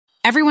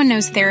Everyone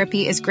knows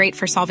therapy is great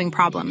for solving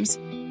problems,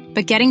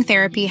 but getting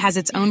therapy has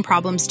its own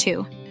problems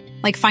too,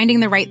 like finding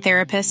the right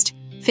therapist,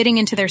 fitting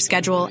into their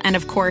schedule, and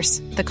of course,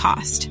 the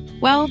cost.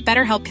 Well,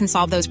 BetterHelp can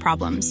solve those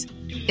problems.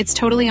 It's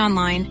totally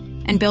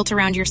online and built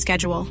around your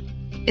schedule.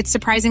 It's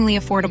surprisingly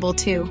affordable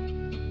too.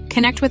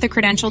 Connect with a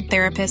credentialed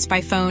therapist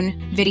by phone,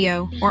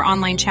 video, or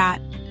online chat,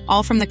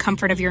 all from the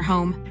comfort of your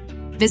home.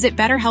 Visit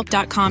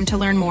BetterHelp.com to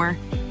learn more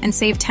and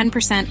save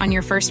 10% on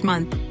your first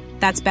month.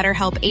 That's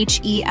BetterHelp,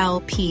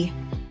 H-E-L-P.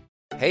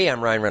 Hey,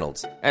 I'm Ryan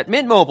Reynolds. At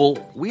Mint Mobile,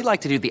 we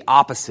like to do the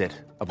opposite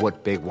of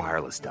what Big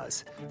Wireless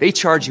does. They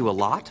charge you a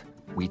lot,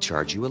 we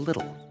charge you a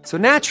little. So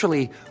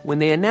naturally, when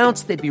they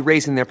announced they'd be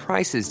raising their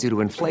prices due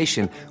to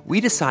inflation,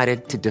 we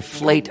decided to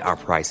deflate our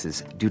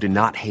prices due to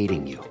not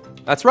hating you.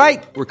 That's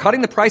right. We're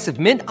cutting the price of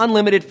Mint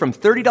Unlimited from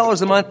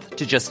 $30 a month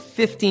to just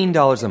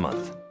 $15 a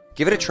month.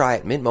 Give it a try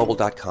at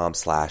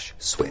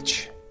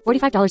mintmobile.com/switch.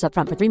 $45 up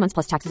front for 3 months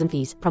plus taxes and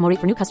fees. Promo rate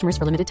for new customers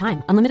for limited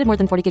time. Unlimited more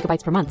than 40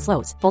 gigabytes per month.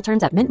 Slows full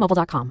terms at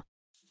mintmobile.com.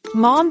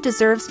 Mom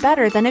deserves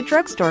better than a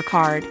drugstore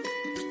card.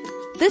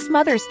 This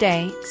Mother's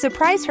Day,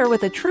 surprise her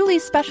with a truly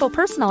special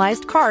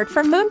personalized card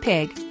from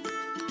Moonpig.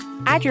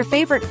 Add your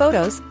favorite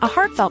photos, a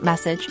heartfelt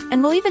message,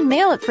 and we'll even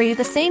mail it for you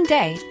the same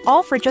day,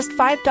 all for just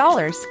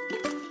 $5.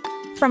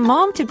 From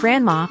mom to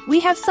grandma,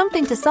 we have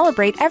something to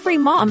celebrate every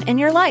mom in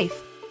your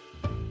life.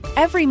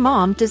 Every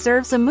mom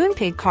deserves a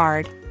Moonpig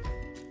card.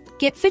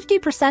 Get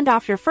 50%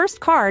 off your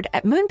first card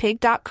at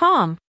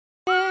moonpig.com.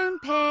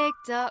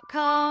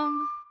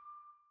 Moonpig.com.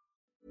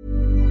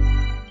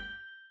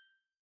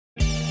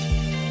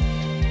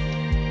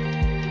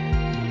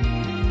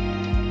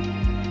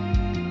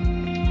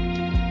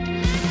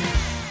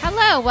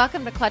 Hello,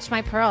 welcome to Clutch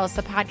My Pearls,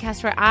 the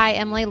podcast where I,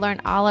 Emily,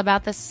 learn all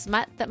about the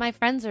smut that my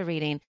friends are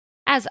reading.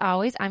 As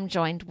always, I'm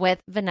joined with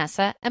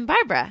Vanessa and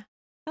Barbara.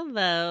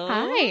 Hello.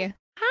 Hi.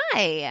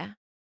 Hi.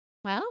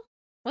 Well,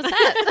 what's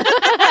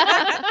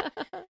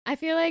up? I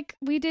feel like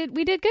we did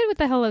good with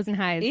the hellos and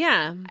highs.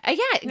 Yeah.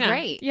 Yeah,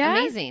 great. Yeah?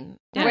 Amazing.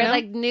 Yeah. We're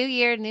like new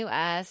year, new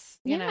us.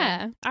 You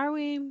Yeah. know. Are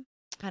we?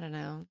 I don't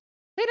know.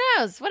 Who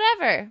knows?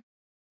 Whatever.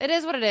 It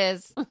is what it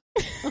is.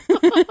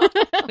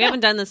 We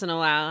haven't done this in a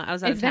while. I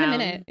was out It's of been a town.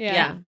 minute.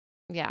 Yeah.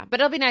 Yeah, but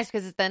it'll be nice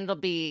because then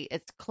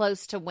it's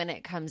close to when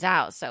it comes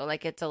out. So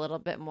like it's a little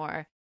bit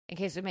more in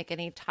case we make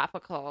any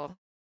topical.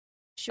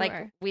 Sure.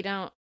 Like we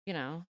don't,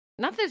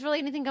 not that there's really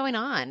anything going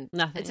on.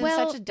 Nothing. It's in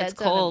Well, such a dead it's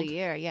zone of cold. the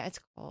year. Yeah, it's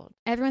cold.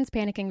 Everyone's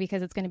panicking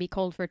because it's going to be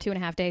cold for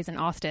 2.5 days in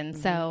Austin.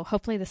 So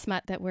hopefully the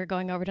smut that we're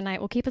going over tonight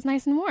will keep us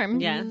nice and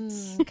warm.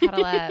 Yes.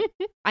 Cuddle up.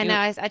 I know.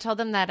 I told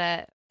them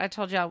that. I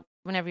told y'all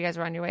whenever you guys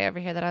were on your way over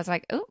here that I was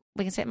like, oh,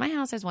 we can stay at my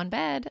house. There's one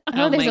bed.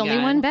 Oh, there's my only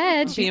God. one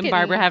bed. She and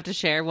Barbara have to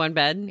share one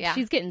bed. Yeah.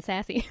 She's getting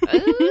sassy.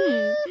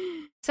 Ooh.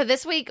 So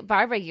this week,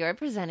 Barbara, you're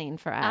presenting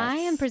for us. I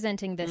am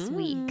presenting this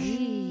week.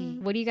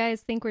 Mm. What do you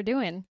guys think we're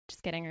doing?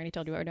 Just kidding. I already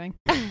told you what we're doing.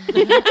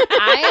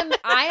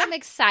 I am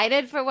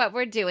excited for what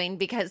we're doing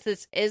because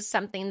this is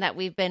something that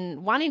we've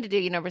been wanting to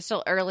do. We're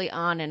still early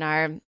on in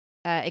our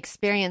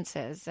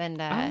experiences,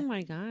 and Oh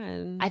my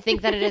God. I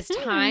think that it is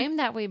time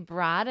that we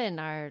broaden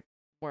our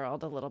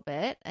world a little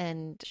bit,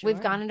 and we've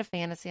Sure. gone into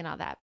fantasy and all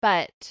that.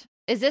 But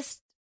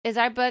is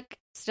our book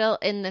still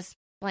in this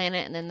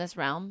planet and in this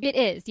realm? It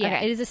is. Yeah.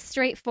 Okay. It is a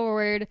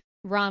straightforward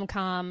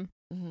rom-com.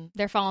 Mhm.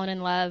 They're falling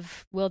in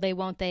love. Will they,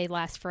 won't they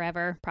last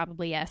forever?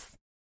 Probably yes.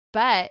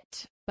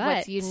 But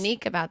what's But-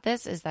 unique about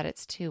this is that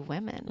it's two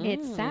women.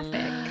 It's Mm.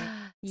 sapphic.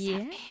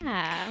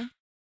 Yeah.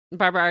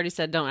 Barbara already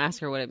said don't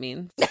ask her what it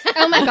means.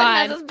 Oh my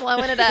God. Just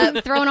blowing it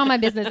up. Throwing all my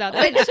business out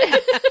there.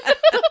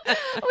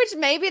 Which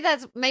maybe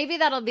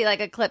that'll be like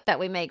a clip that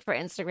we make for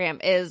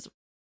Instagram is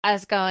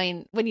us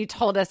going when you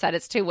told us that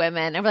it's two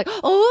women and we're like,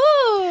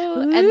 oh,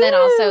 and then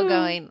also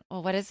going,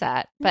 well, what is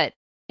that? But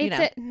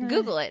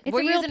Google it. It's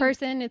We're a real using-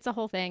 person. It's a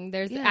whole thing.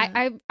 There's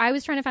Yeah. I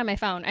was trying to find my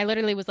phone. I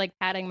literally was like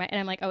patting and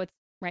I'm like, oh, it's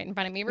right in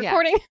front of me Yeah.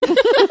 recording.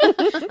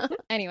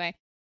 Anyway,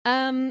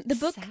 the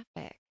book.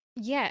 Sapphic.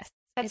 Yes,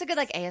 That's a good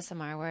it's like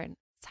ASMR word.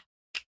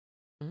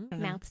 Mm.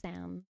 mouth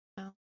sound,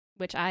 Oh.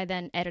 which I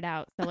then edit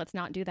out. So let's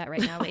not do that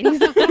right now, ladies.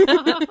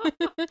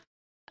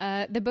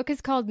 The book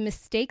is called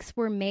Mistakes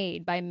Were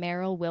Made by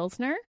Meryl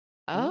Wilsner.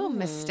 Oh, Mm.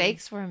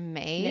 mistakes were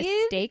made.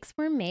 Mistakes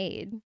were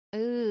made.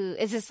 Ooh,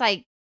 is this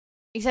like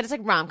you said? It's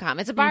like rom-com.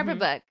 It's a Barbara Mhm.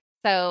 book.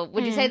 So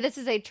would you say this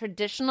is a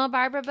traditional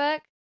Barbara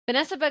book?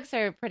 Vanessa books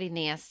are pretty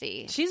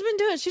nasty. She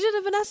did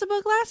a Vanessa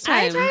book last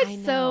I time. tried I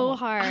know. so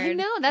hard. I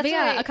know, that's but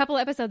yeah, why- a couple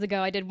episodes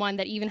ago, I did one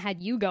that even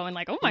had you going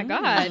like, "Oh my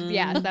God!"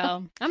 Yeah,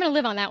 so I'm gonna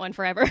live on that one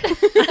forever.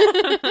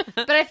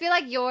 But I feel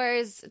like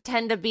yours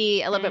tend to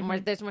be a little bit more.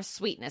 There's more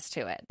sweetness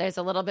to it. There's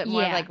a little bit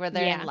more Yeah, like where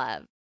they're yeah. in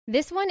love.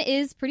 This one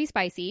is pretty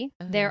spicy.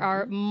 There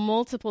are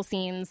multiple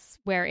scenes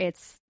where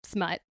it's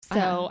smut,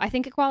 so I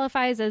think it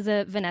qualifies as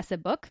a Vanessa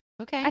book.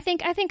 Okay. I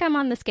think I'm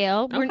on the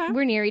scale. Okay.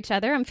 We're near each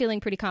other. I'm feeling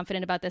pretty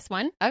confident about this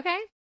one. Okay.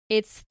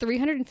 It's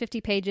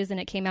 350 pages and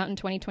it came out in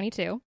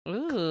 2022.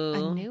 Ooh.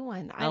 A new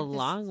one. A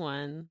long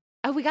one.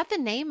 Oh, we got the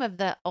name of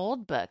the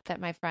old book that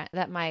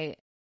my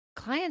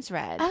clients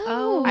read.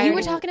 Oh, I you were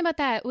already- talking about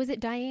that. Was it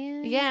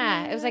Diane?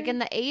 Yeah, it was like in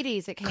the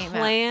 80s it came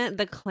out.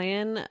 The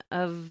clan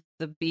of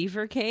the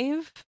Beaver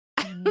Cave?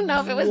 I don't know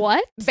if it was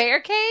What?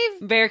 Bear Cave.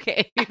 Bear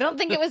Cave. I don't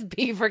think it was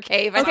Beaver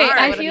Cave. Okay, think that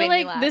I would've feel made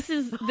me like laugh. this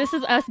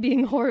is us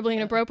being horribly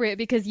inappropriate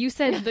because you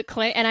said the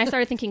clam, and I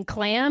started thinking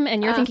clam,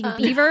 and you're thinking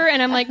beaver,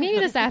 and I'm like, maybe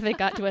the sapphic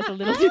got to us a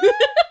little too.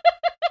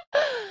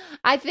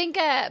 I think,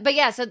 but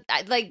yeah, so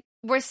like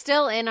we're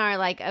still in our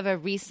like of a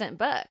recent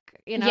book.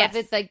 You know, Yes.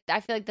 it's like I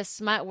feel like the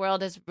smut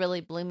world is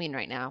really blooming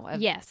right now.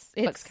 Of Yes,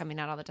 books it's coming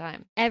out all the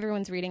time.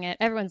 everyone's reading it.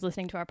 Everyone's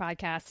listening to our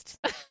podcast.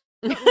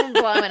 We're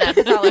blowing up.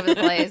 It's all over the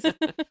place.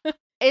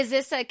 Is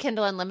this a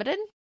Kindle Unlimited?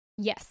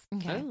 Yes,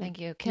 Okay, Oh. thank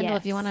you, Kindle.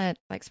 If you Yes. want to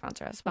like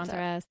sponsor us, what's sponsor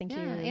up? us. Thank Yeah,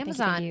 you. Thank you,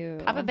 Amazon, thank you.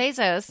 Papa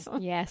Bezos.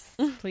 Yes,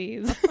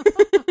 please.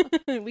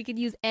 We could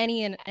use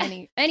any and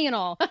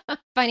all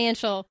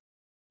financial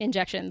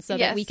injections so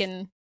that we Yes.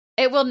 can.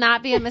 It will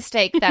not be a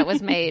mistake that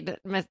was made,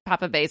 Miss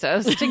Papa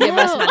Bezos, to give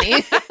us No.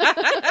 money.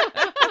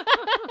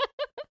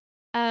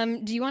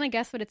 Do you want to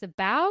guess what it's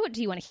about?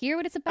 Do you want to hear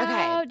what it's about?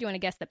 Okay. Do you want to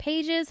guess the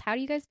pages? How are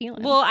you guys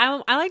feeling? Well,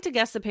 I like to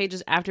guess the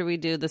pages after we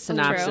do the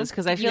synopsis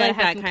because I You feel gotta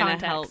like have that some kind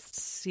of context.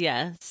 helps.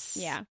 Yes.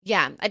 yeah.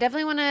 Yeah, I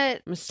definitely want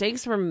to.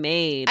 Mistakes were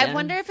made. I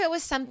wonder if it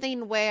was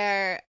something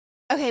where,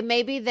 okay,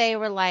 maybe they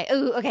were like,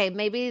 ooh, okay,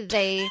 maybe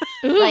they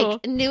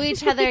like knew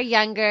each other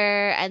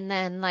younger, and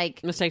then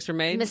like mistakes were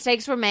made.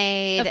 mistakes were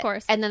made, Of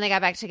course. and then they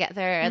got back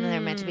together, and then they're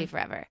meant to be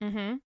forever.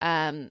 Mm-hmm.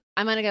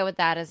 I'm gonna go with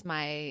that as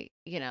my,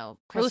 Oh,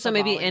 crystal so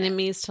maybe ball in it.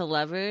 enemies to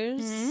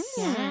lovers.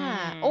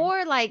 Yeah,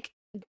 or like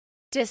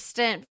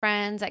distant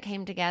friends that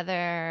came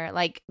together,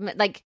 like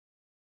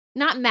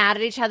not mad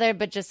at each other,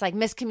 but just like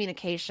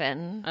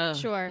miscommunication. Oh,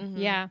 Sure. Mhm.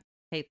 Yeah.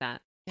 hate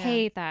that. Yeah.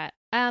 Hate that.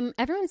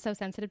 Everyone's so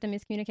sensitive to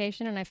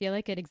miscommunication, and I feel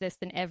like it exists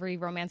in every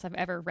romance I've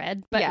ever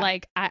read. But Yeah.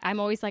 like,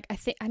 I'm always like,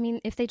 I mean,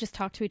 if they just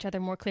talked to each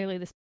other more clearly,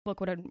 this book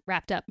would have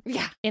wrapped up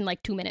Yeah, in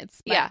like 2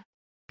 minutes. But yeah.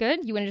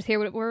 Good. You want to just hear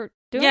what we're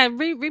doing? Yeah,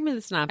 read me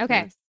the synopsis.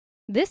 Okay.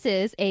 This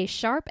is a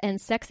sharp and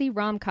sexy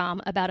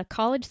rom-com about a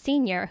college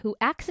senior who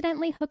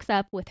accidentally hooks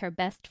up with her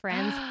best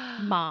friend's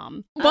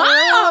mom.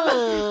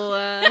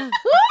 Oh.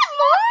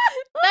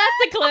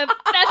 That's a clip.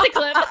 That's a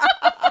clip.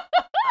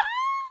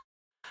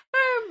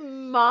 Her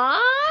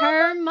mom.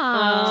 Her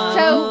mom.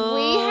 So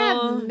we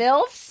have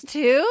MILFs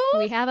too?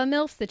 We have a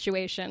MILF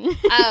situation.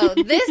 Oh,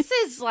 this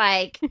is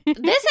like,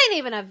 this ain't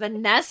even a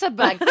Vanessa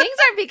book. Things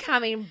are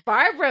becoming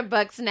Barbara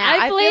books now.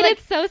 I feel played like,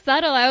 it so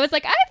subtle. I was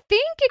like, I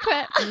think it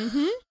could.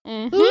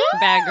 Mm-hmm.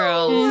 Bad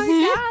girls. Oh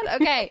my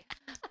God. Okay.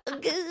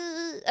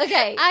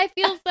 Okay. I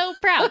feel so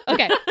proud.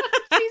 Okay.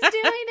 She's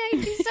doing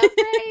it. She's so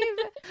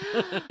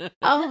brave.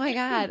 Oh my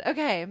God.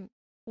 Okay.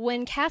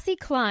 When Cassie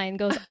Klein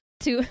goes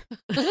to.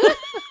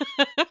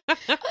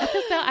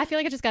 I feel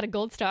like I just got a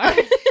gold star.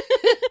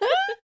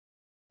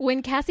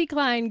 When Cassie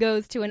Klein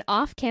goes to an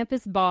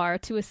off-campus bar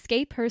to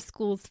escape her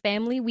school's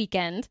family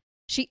weekend,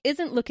 she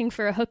isn't looking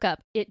for a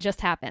hookup. It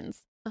just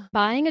happens.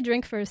 Buying a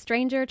drink for a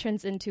stranger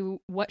turns into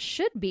what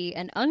should be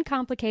an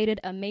uncomplicated,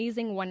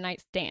 amazing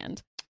one-night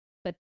stand.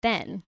 But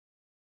then,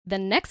 the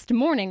next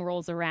morning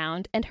rolls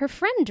around, and her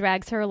friend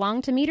drags her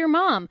along to meet her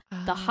mom,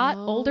 the hot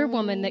older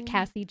woman that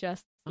Cassie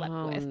just slept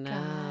Oh, with. no. God,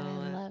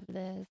 I love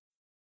this.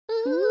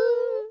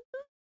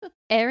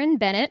 Erin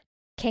Bennett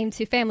came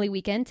to family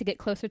weekend to get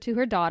closer to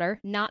her daughter,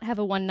 not have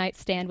a one-night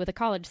stand with a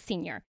college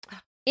senior.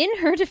 In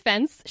her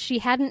defense, she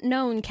hadn't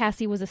known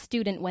Cassie was a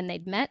student when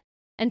they'd met,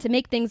 and to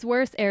make things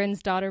worse,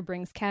 Erin's daughter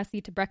brings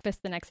Cassie to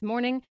breakfast the next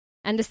morning,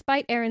 and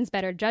despite Erin's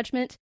better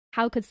judgment,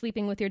 how could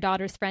sleeping with your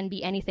daughter's friend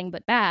be anything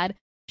but bad?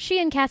 She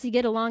and Cassie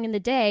get along in the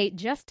day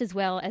just as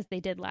well as they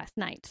did last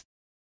night.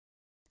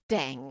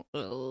 Dang.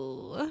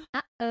 Oh.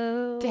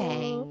 Uh-oh.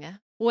 Dang.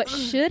 What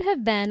should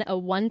have been a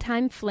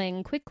one-time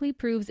fling quickly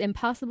proves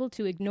impossible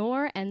to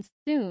ignore, and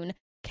soon,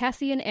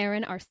 Cassie and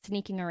Erin are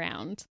sneaking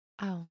around.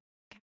 Oh,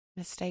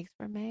 mistakes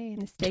were made.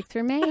 Mistakes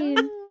were made.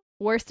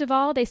 Worst of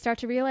all, they start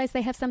to realize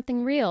they have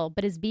something real,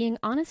 but is being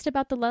honest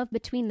about the love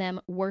between them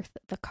worth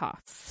the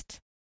cost?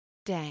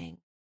 Dang.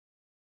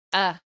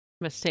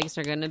 Mistakes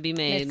are going to be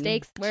made.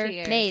 Mistakes were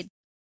Cheers. made.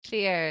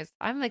 Cheers.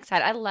 I'm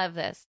excited. I love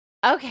this.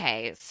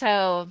 Okay,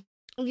 so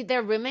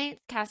they're roommates.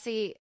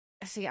 Cassie,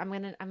 see, I'm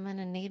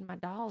gonna need my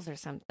dolls or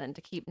something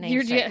to keep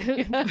names.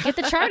 Get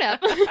the chart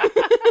up.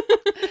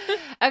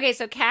 Okay,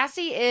 so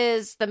Cassie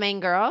is the main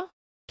girl.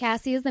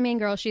 Cassie is the main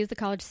girl. She is the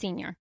college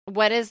senior.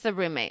 What is the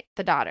roommate?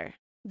 The daughter.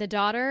 The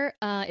daughter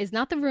is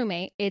not the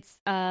roommate. It's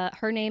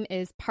her name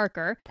is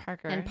Parker.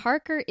 Parker. And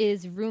Parker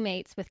is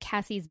roommates with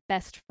Cassie's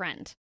best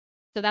friend.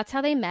 So that's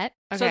how they met.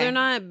 So they're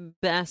not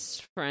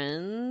best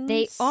friends?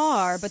 They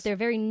are, but they're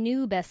very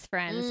new best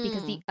friends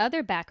because the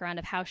other background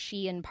of how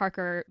she and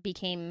Parker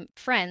became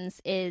friends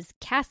is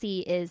Cassie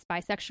is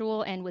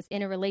bisexual and was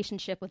in a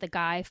relationship with a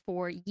guy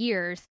for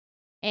years.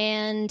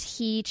 And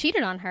he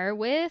cheated on her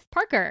with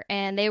Parker.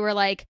 And they were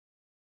like,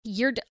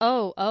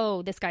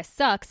 this guy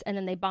sucks. And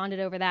then they bonded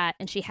over that.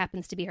 And she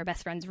happens to be her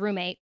best friend's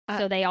roommate.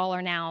 So they all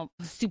are now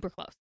super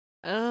close.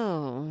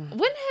 Oh. When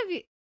have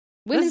you?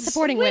 Women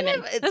supporting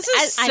women. This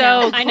is I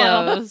know.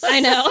 close. I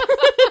know.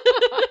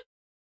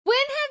 When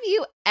have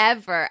you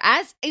ever,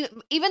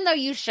 even though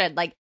you should,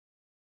 like,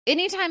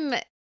 anytime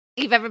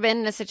you've ever been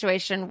in a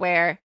situation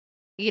where,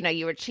 you know,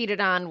 you were cheated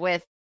on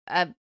with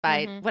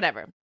by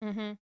whatever.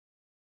 Mm-hmm.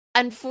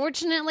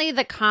 Unfortunately,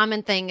 the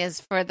common thing is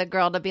for the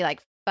girl to be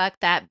like, fuck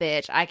that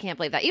bitch. I can't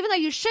believe that. Even though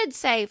you should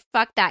say,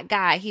 fuck that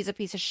guy. He's a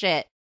piece of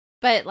shit.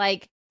 But,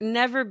 like,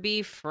 never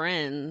be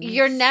friends.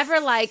 You're never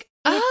like,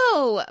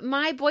 oh,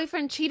 my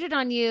boyfriend cheated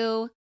on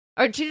you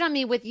or cheated on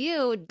me with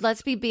you.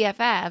 Let's be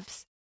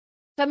BFFs.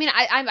 So, I mean,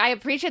 I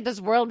appreciate this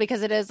world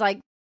because it is like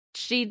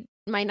she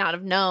might not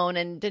have known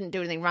and didn't do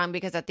anything wrong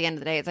because at the end of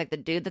the day, it's like the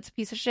dude that's a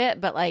piece of shit.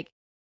 But, like,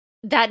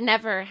 that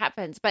never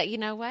happens. But you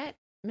know what?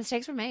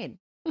 Mistakes were made.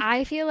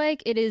 I feel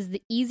like it is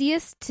the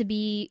easiest to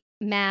be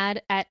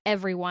mad at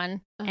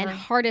everyone and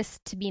hardest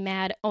to be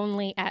mad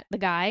only at the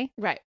guy.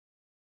 Right.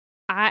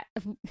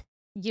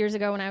 Years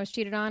ago when I was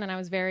cheated on and I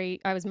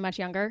was much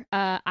younger,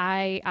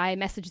 I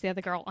messaged the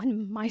other girl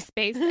on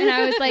MySpace and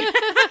I was like,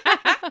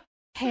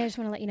 hey, I just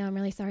want to let you know I'm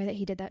really sorry that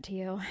he did that to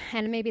you.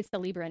 And maybe it's the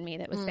Libra in me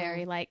that was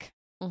very like,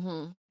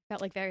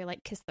 felt like very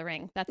like kiss the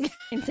ring. That's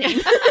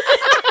insane.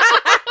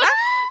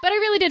 But I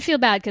really did feel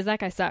bad because that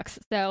guy sucks.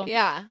 So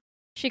yeah.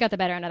 She got the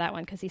better end of that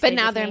one because But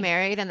now they're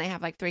married and they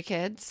have like 3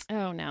 kids.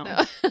 Oh,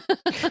 no.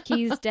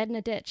 He's dead in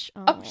a ditch.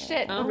 Oh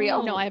shit. For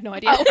real? No, I have no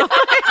idea. Oh,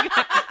 my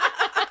God.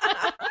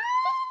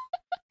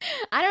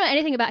 I don't know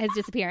anything about his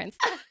disappearance.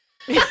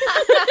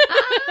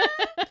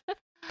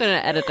 Gonna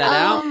edit that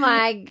out. Oh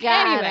my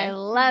God. Anyway. I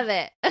love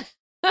it.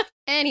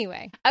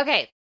 Anyway.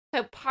 Okay.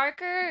 So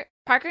Parker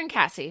and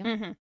Cassie.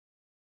 Mm-hmm.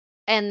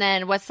 And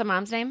then what's the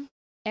mom's name?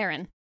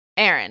 Aaron.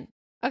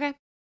 Okay.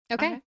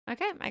 Okay.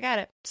 I got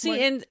it.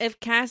 See, and if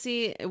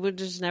Cassie would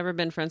just never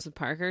been friends with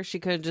Parker, she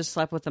could have just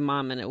slept with the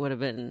mom and it would have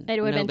been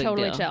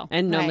totally deal. chill.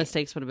 And no Right.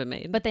 mistakes would have been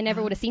made. But they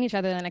never would have seen each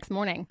other the next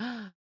morning.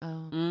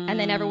 And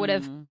they never would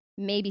have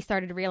maybe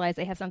started to realize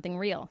they have something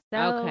real. So,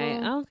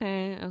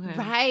 Okay.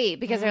 Right.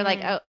 Because they're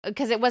like, oh,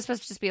 because it was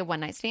supposed to just be a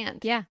one-night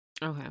stand. Yeah.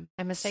 Okay.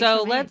 And mistakes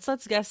So were made.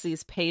 let's guess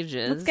these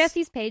pages. Let's guess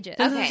these pages.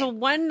 This Okay. is a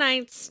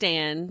one-night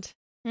stand.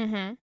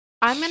 Mm-hmm.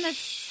 I'm going to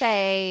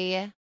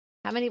say,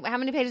 how many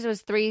pages? It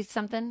was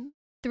 3-something?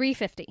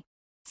 350.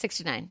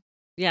 69.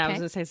 Yeah, I was Okay.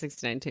 going to say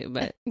 69 too,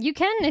 but You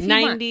can if you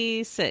want.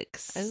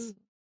 96. Oh,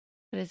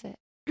 what is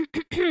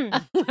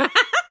it?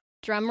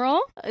 Drum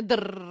roll.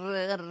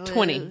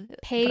 20.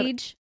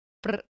 Page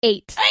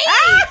 8.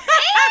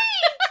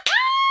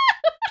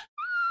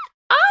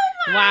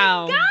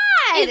 Wow.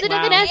 God! Is it a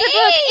Wow. Vanessa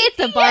book? It's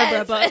a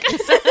Barbara book.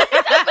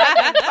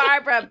 It's a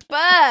Barbara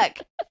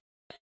book.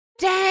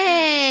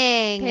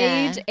 Dang.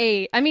 Page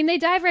 8. I mean, they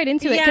dive right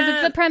into it because Yeah.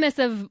 it's the premise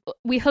of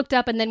we hooked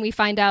up and then we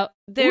find out.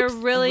 There oops,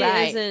 really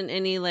right. isn't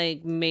any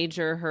like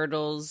major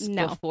hurdles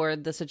No. before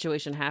the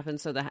situation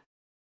happens, so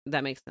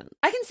that makes sense.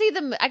 I can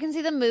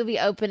see the movie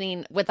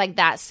opening with like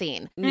that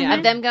scene Yeah.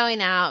 of them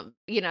going out,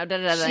 you know,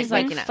 She's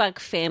like, like, you know. fuck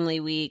family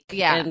week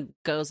Yeah. and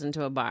goes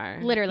into a bar.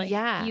 Literally.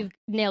 Yeah. You've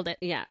nailed it.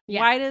 Yeah.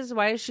 Yeah. Why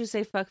does she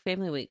say fuck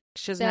family week?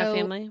 She doesn't have So-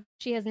 family?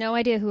 She has no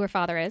idea who her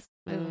father is.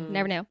 Mm.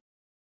 Never knew.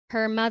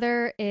 Her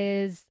mother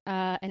is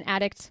an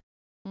addict,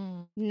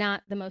 Mm,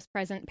 not the most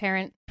present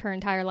parent her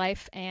entire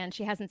life, and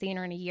she hasn't seen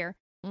her in a year.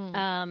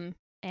 mm.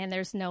 And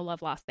there's no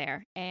love lost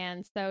there.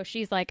 And so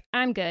she's like,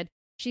 I'm good.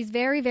 She's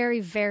very, very,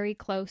 very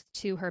close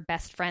to her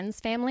best friend's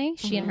family.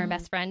 She and her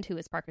best friend, who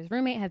is Parker's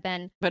roommate, have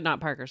been But not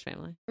Parker's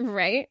family.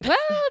 right.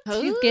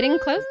 Well, she's getting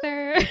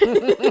closer.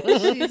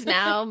 She's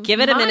now Give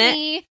it a minute.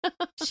 mommy.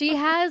 She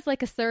has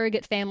like a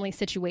surrogate family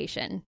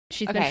situation.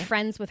 She's Okay. been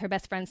friends with her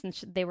best friend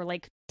since they were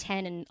like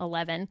 10 and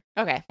 11.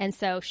 Okay. And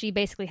so she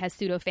basically has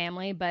pseudo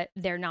family, but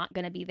they're not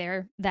going to be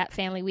there that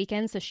family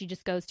weekend. So she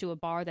just goes to a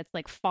bar that's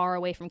like far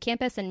away from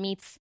campus and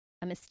meets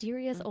a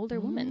mysterious older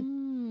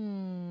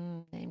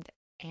woman, Named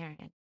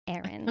Aaron.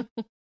 Erin,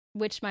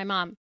 which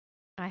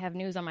I have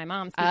news on my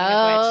mom. Speaking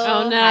Oh,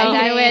 of which. no. hi,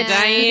 Speaking of which,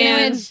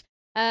 Diane. speaking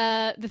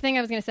of which, the thing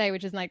I was going to say,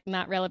 which is like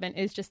not relevant,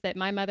 is just that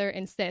my mother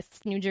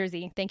insists, New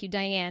Jersey, thank you,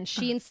 Diane.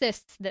 She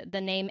insists that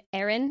the name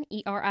Erin,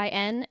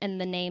 Erin, and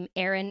the name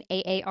Aaron,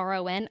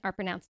 Aaron, are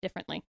pronounced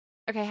differently.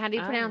 Okay, how do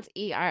you pronounce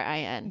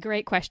Erin?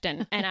 Great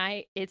question.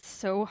 And it's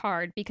so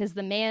hard because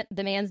the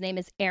man's name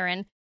is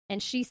Aaron,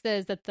 and she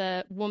says that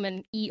the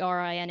woman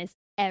Erin is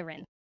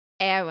Erin.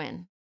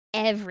 Aaron.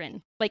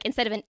 Like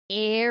instead of an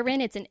Aaron,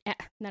 it's an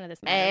none of this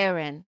matters.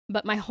 Aaron.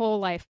 But my whole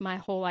life,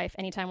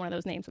 anytime one of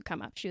those names would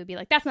come up, she would be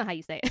like, "That's not how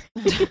you say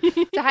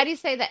it." So how do you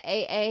say the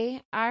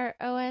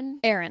Aaron?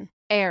 Aaron.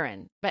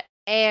 Aaron. But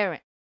Aaron.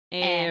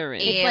 Aaron.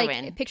 It's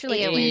Aaron. like picture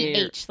like Aaron.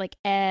 EH, like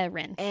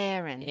Aaron.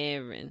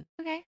 Aaron.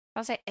 Okay.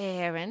 I'll say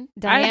Aaron.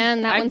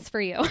 Diane, that I- one's for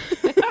you.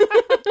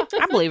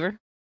 I believe her.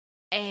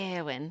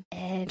 Aaron.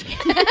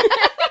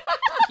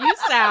 You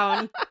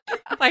sound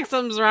like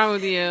something's wrong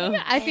with you.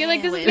 I feel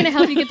like this is going to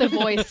help you get the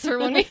voice for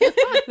when we.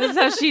 This is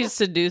how she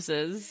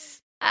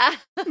seduces.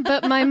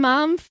 But my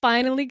mom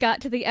finally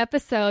got to the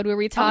episode where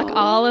we talk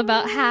all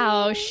about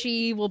how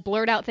she will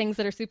blurt out things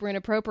that are super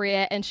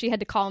inappropriate, and she had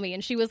to call me,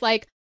 and she was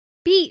like,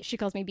 Beat. She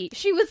calls me Beat.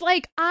 She was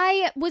like,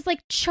 I was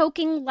like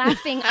choking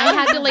laughing. I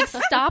had to like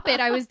stop it.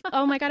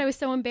 Oh my God, I was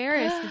so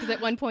embarrassed because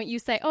at one point you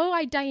say, oh,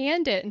 I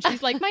Dianed it. And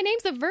she's like, my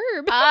name's a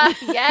verb.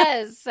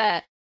 Yes.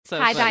 So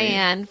Hi, funny.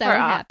 Diane. So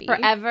happy.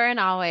 Forever and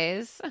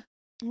always.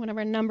 One of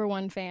our number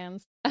one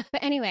fans. But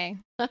anyway,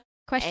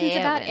 questions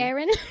about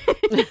Aaron?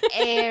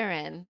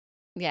 Aaron.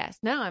 Yes.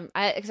 No,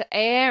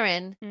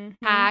 Aaron,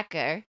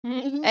 Hacker,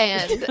 Mhm.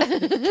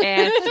 and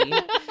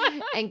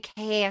Cassie. and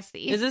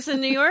Cassie. Is this in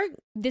New York?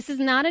 This is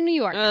not in New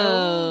York.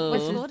 Oh.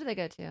 What school do they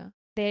go to?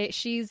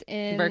 She's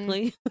in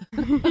Berkeley.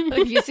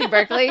 UC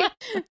Berkeley.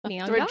 Neon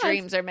That's where Gods.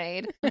 dreams are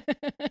made.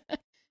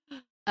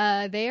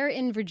 They are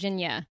in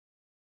Virginia.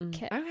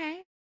 Okay.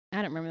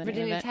 I don't remember the name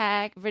Virginia of it.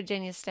 Tech,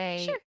 Virginia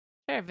State.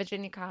 Sure.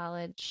 Virginia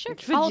College. Sure.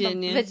 Virginia. All of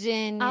them.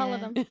 Virginia. All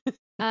of them. Okay.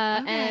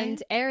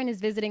 And Aaron is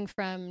visiting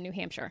from New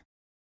Hampshire.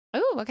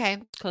 Oh, okay.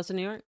 Close to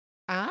New York.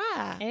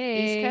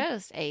 Hey. East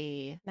Coast.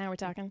 Hey. Now we're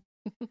talking.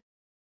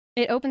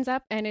 It opens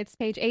up and it's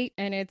page 8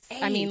 and it's,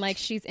 I mean, 8. like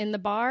she's in the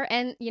bar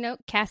and, you know,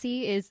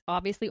 Cassie is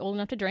obviously old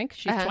enough to drink.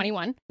 She's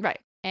 21. Right.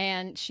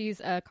 And she's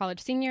a college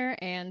senior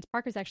and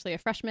Parker's actually a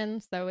freshman.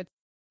 So it's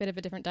a bit of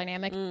a different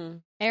dynamic.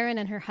 Erin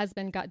and her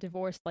husband got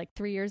divorced like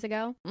 3 years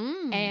ago.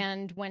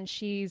 And when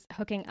she's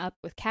hooking up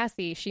with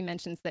Cassie, she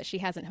mentions that she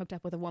hasn't hooked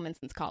up with a woman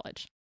since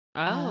college.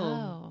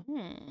 Oh.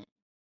 Hmm.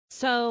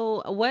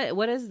 So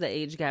what is the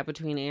age gap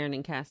between Aaron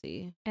and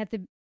Cassie?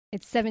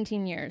 It's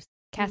 17 years.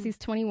 Cassie's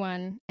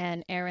 21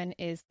 and Erin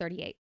is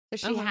 38.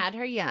 So she had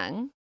her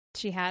young.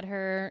 She had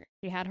her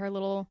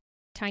little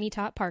tiny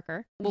tot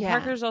Parker. Well, Yeah.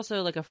 Parker's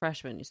also like a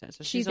freshman, you said.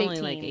 So she's only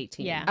 18. like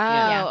 18. Yeah. Oh,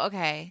 Yeah.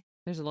 okay.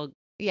 There's a little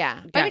Yeah.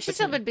 But I gap mean, she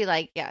still between- would be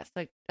like, yes,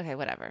 like, okay,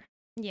 whatever.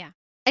 Yeah.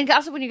 And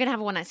also, when you're going to have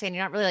a one night stand,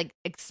 you're not really like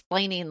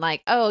explaining,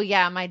 like, oh,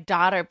 yeah, my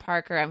daughter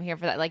Parker, I'm here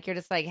for that. Like, you're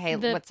just like, hey,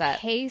 The what's that?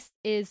 pace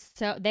is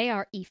they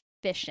are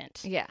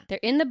efficient. Yeah. They're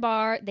in the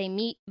bar, they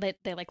meet,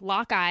 they like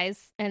lock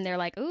eyes and they're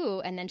like, ooh,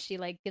 and then she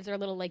like gives her a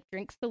little like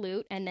drink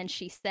salute and then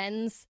she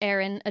sends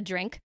Erin a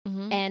drink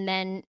and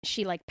then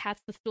she like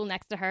pats the stool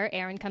next to her.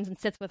 Erin comes and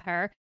sits with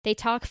her. They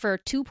talk for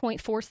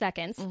 2.4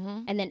 seconds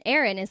and then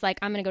Erin is like,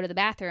 I'm going to go to the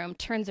bathroom,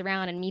 turns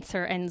around and meets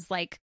her and is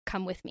like,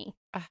 come with me.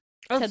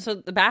 so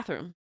the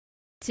bathroom.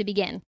 To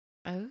begin.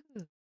 Oh.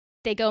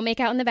 They go make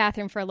out in the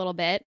bathroom for a little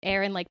bit.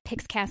 Erin like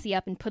picks Cassie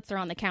up and puts her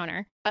on the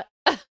counter.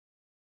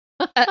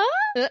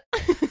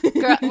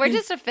 Girl, we're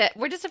just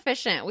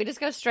efficient. We just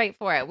go straight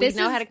for it. We This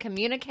know is- how to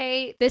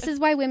communicate. This is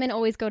why women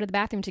always go to the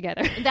bathroom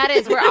together. That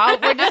is, we're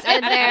just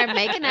in there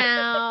making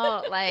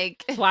out,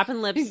 like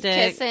Swapping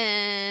lipstick.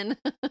 kissing.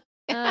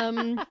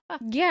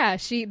 Yeah,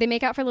 they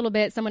make out for a little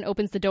bit. Someone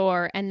opens the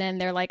door, and then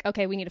they're like,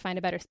 "Okay, we need to find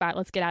a better spot.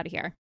 Let's get out of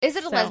here." Is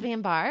it a So-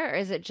 lesbian bar or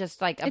is it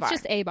just like a It's bar?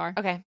 just a bar.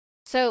 Okay.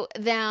 So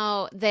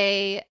now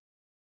they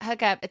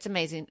hook up. It's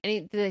amazing.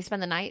 Do they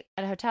spend the night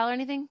at a hotel or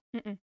anything?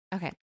 Mm-mm.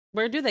 Okay.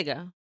 Where do they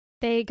go?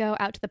 They go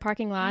out to the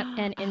parking lot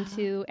and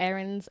into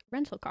Erin's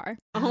rental car.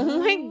 Oh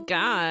my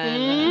god.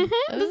 Mhm.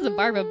 This is a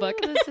Barbara book.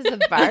 This is a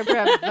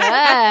Barbara book.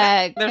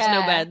 There's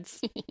no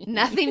beds.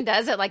 Nothing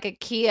does it like a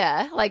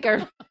Kia, like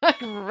a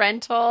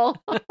rental.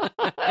 Hopefully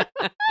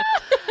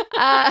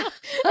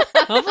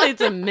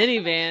it's a The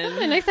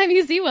minivan. next time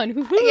you see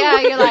one,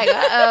 Yeah, you're like,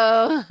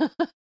 uh-oh.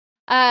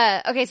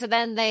 Okay, so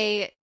then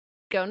they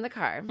go in the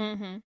car,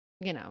 Mm-hmm.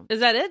 you know.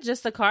 Is that it?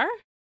 Just the car?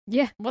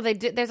 Yeah, Well, they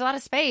do. There's a lot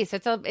of space.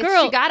 Girl.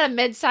 She got a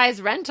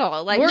mid-size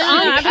rental. Like We're she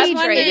on was page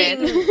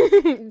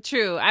upgraded. rating.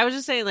 True. I was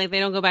just saying, like, they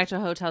don't go back to a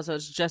hotel, so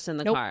it's just in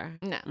the Nope. car.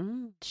 No.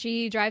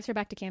 She drives her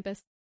back to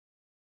campus.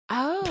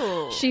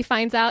 Oh, She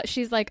finds out.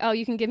 She's like, "Oh,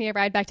 you can give me a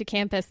ride back to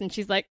campus," and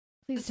she's like,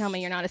 "Please tell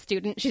me you're not a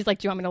student." She's like,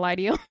 "Do you want me to lie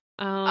to you?"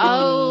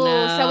 Oh,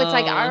 no. so it's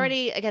like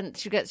already again.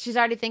 She's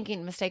already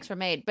thinking mistakes were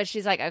made, but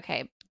she's like,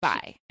 okay,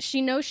 bye.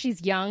 She knows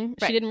she's young.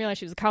 Right. She didn't realize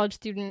she was a college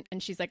student,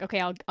 and she's like, "Okay,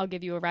 I'll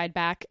give you a ride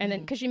back." And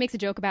then because she makes a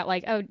joke about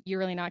like, "Oh, you're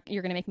really not.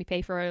 You're gonna make me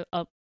pay for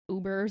a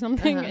Uber or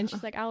something," and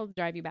she's like, "I'll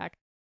drive you back."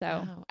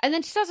 So Oh. And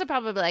then she's also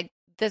probably like,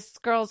 this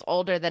girl's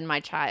older than my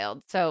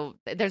child, so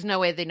there's no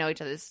way they know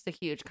each other. This is a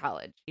huge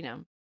college, you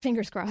know.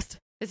 fingers crossed.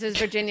 This is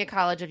Virginia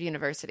College of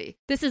University.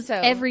 This is So-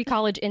 every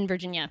college in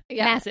Virginia.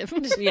 Yeah. Massive.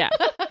 Yeah.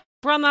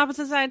 We're on the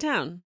opposite side of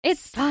town.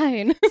 It's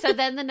fine. So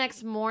then the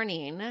next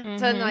morning, so then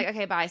they're like,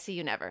 okay, bye, see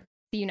you never.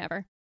 See you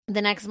never.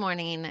 The next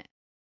morning,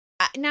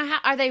 now how,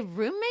 are they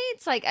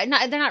roommates? Like, they're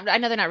not. I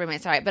know they're not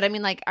roommates, sorry, but I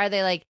mean, like, are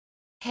they like,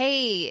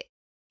 hey,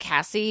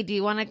 Cassie, do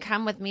you want to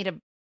come with me to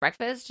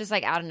breakfast? Just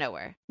like out of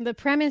nowhere. The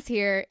premise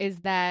here is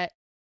that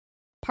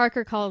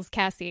Parker calls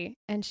Cassie,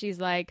 and she's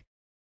like,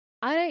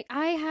 I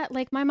had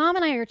like my mom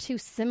and I are too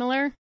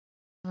similar,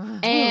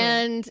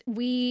 and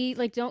we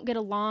like don't get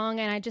along,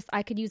 and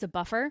I could use a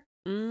buffer.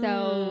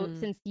 So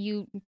since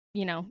you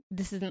know,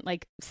 this isn't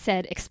like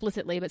said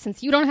explicitly, but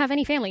since you don't have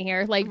any family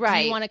here, like, do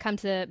Right. you want to come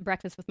to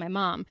breakfast with my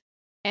mom?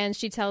 And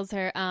she tells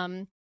her,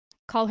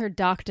 call her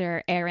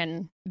Dr.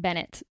 Erin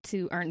Bennett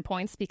to earn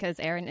points because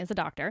Erin is a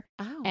doctor.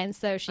 Oh, And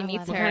so she I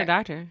meets love her. What kind of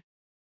doctor?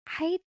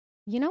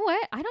 You know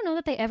what? I don't know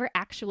that they ever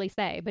actually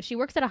say, but she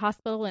works at a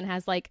hospital and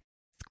has like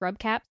scrub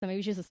cap, so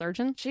maybe she's a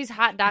surgeon. She's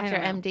hot Dr.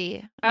 I don't know.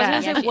 MD. I was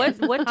gonna Yeah, say, she what is.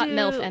 what Hot do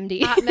MILF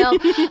MD. Hot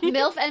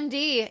MILF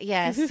MD.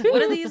 Yes.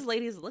 what do these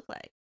ladies look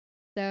like?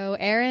 So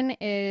Erin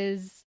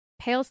is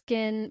pale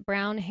skin,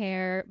 brown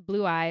hair,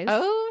 blue eyes.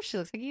 Oh, she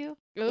looks like you.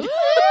 Miss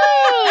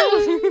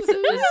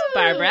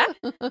Barbara.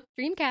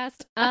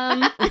 Dreamcast.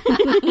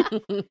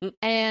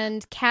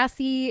 And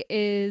Cassie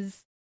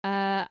is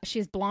she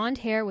has blonde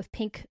hair with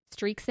pink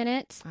streaks in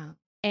it. Wow.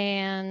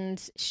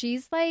 And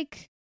she's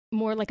like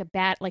more like a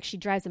bat, like she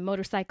drives a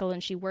motorcycle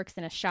and she works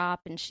in a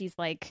shop and she's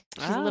a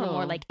little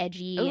more Oh. like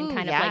edgy Ooh, and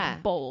kind of yeah.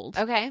 like bold.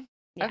 Okay.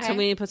 Yeah. Okay. So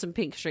we need to put some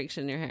pink streaks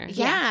in your hair.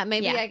 Yeah,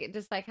 maybe Yeah. I could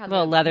just like have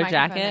Little the leather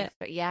microphone jacket. next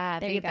to it. Yeah,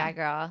 There be you a bad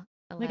go. girl.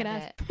 I Look love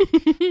at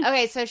it. us.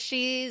 Okay, so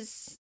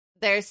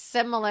they're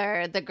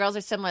similar. The girls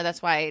are similar.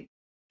 That's why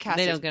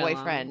Cassie's don't get along.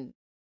 boyfriend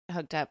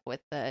hooked up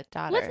with the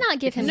daughter. Let's not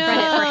give him No,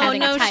 credit for having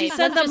no, a type. she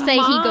said Let's the just say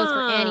he goes for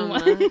mom.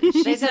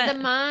 anyone. They said the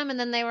mom, and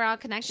then they were all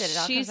connected. It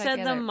all She comes back said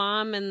the together.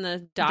 mom and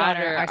the Daughter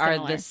daughter are are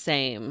similar. the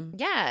same.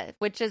 Yeah,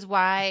 which is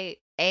why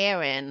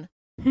Erin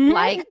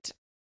liked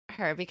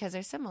her because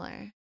they're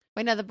similar.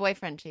 Wait, no, the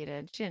boyfriend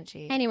cheated. She didn't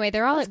cheat. Anyway,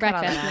 they're all Let's at cut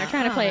all breakfast that and they're out.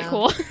 trying to I play it don't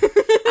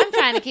cool. I'm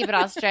trying to keep it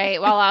all straight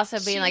while also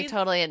being like She's-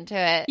 totally into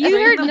it. You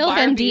Bring heard the MILF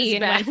Barbies MD and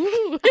back. went,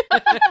 "Ooh."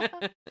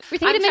 We're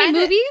thinking I'm of any trying to-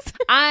 movies?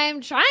 I'm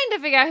trying to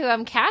figure out who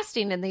I'm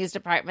casting in these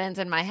departments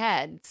in my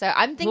head. So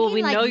I'm thinking. Well,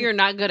 we like, know you're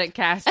not good at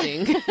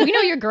casting. We know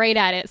you're great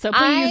at it, so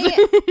please.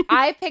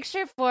 I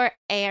picture for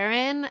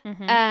Erin,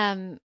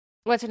 Mhm.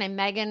 what's her name?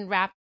 Megan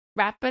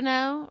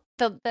Rapinoe,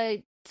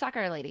 the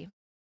soccer lady,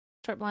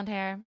 short blonde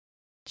hair.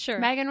 Sure.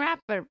 Megan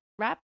Rapper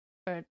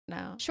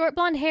no. Short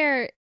blonde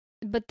hair,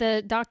 but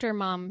the doctor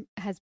mom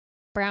has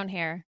brown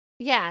hair.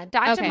 Yeah,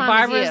 Dr. Okay. Mom.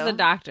 Barbara's is you. the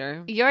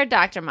doctor. You're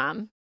Dr.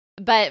 Mom,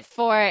 but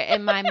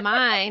in my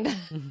mind,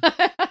 I'm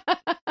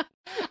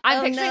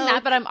Oh, picturing no.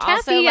 that. But I'm Cassie,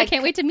 also like, I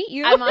can't wait to meet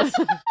you.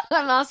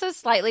 I'm also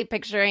slightly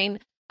picturing,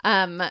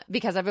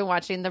 because I've been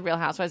watching The Real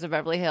Housewives of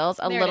Beverly Hills,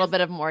 a There it little is.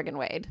 bit of Morgan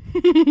Wade.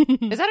 Is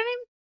that her name?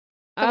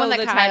 The one that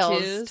the Kyle's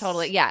tattoos.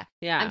 totally. Yeah,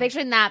 Yeah. I'm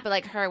picturing that, but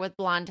like her with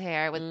blonde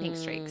hair with pink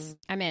streaks.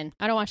 I'm in.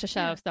 I don't watch the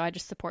show, Yeah. so I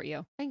just support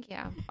you. Thank you.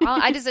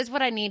 It's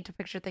what I need to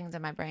picture things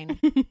in my brain.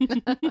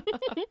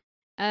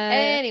 Uh,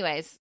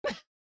 Anyways,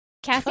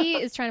 Cassie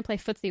is trying to play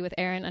footsie with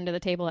Erin under the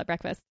table at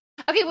breakfast.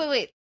 okay,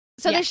 wait.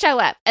 So Yeah. they show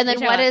up, and They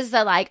then show what up. is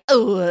the like?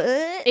 Oh,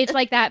 It's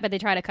like that, but they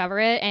try to cover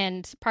it.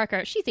 And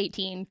Parker, she's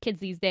 18. Kids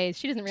these days,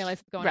 she doesn't realize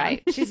what's going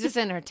right. on. She's just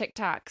in her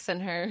TikToks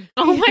and her.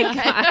 Oh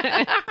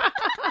my God.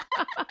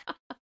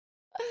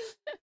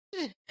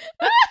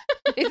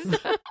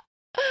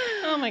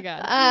 Oh my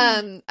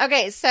god.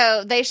 Okay,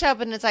 so they show up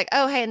and it's like,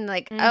 oh hey, and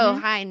like, oh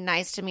Mhm. hi,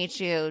 nice to meet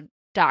you,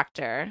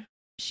 doctor.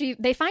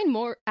 They find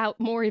out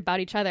more about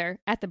each other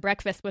at the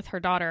breakfast with her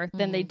daughter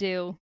than they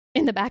do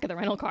in the back of the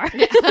rental car.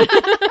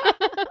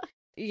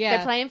 Yeah.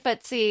 They're playing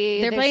footsie.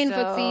 They're playing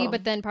still- footsie,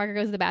 but then Parker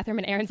goes to the bathroom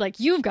and Erin's like,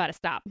 "You've got to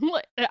stop."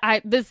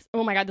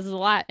 Oh my god, this is a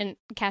lot. And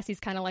Cassie's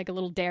kind of like a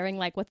little daring,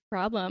 like, "What's the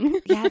problem?"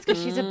 yeah, it's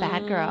because she's a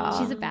bad girl.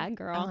 She's a bad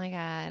girl. Oh my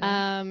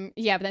god.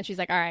 Yeah, but then she's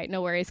like, "All right,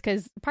 no worries,"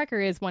 because Parker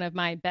is one of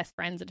my best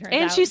friends. It turns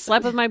And out. she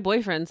slept with my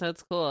boyfriend, so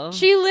it's cool.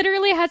 She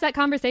literally has that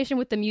conversation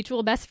with the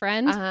mutual best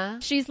friend. Uh-huh.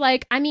 She's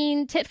like, "I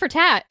mean, tit for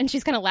tat," and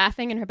she's kind of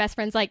laughing, and her best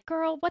friend's like,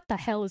 "Girl, what the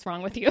hell is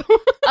wrong with you?"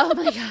 Oh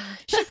my god.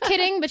 She's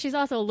kidding, but she's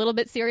also a little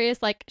bit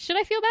serious. Like, should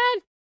I feel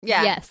bad?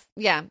 Yeah. Yes.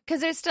 Yeah. Because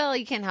there's still,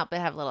 you can't help but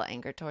have a little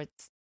anger towards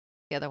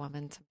the other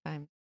woman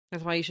sometimes.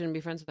 That's why you shouldn't be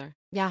friends with her.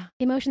 Yeah.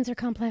 Emotions are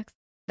complex.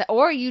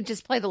 Or you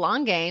just play the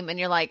long game and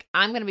you're like,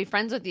 I'm going to be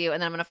friends with you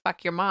and then I'm going to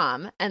fuck your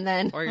mom and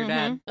then, Or your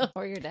dad.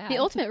 or your dad. The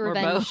ultimate Or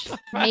revenge. both.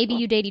 Maybe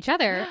you date each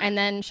other and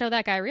then show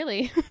that guy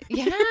really.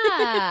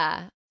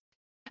 Yeah.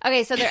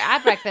 Okay. So they're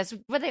at breakfast.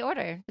 What they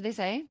order? Did they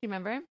say? Do you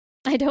remember?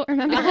 I don't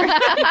remember.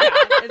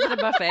 Is it a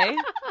buffet?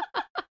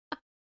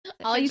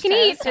 All you can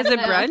eat. Is it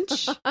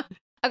brunch?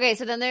 Okay.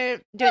 So then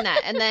they're doing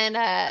that. And then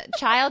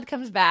child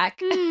comes back.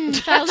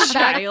 Child is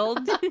back.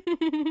 Child.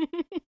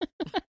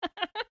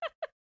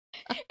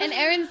 And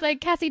Erin's like,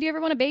 "Cassie, do you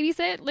ever want to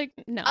babysit?" Like,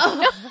 no.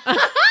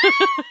 Oh.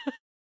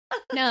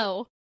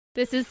 No.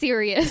 This is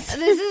serious.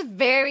 This is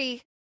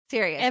very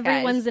serious.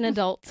 Everyone's guys. an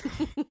adult.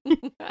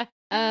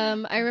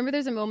 I remember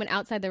there's a moment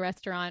outside the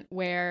restaurant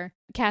where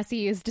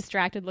Cassie is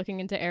distracted looking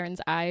into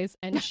Erin's eyes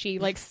and she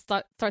like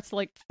starts to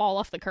like fall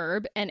off the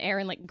curb and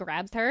Erin like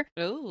grabs her.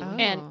 Ooh.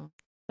 And-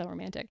 So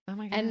romantic. Oh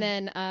my god. And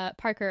then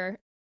Parker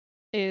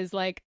is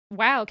like,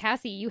 "Wow,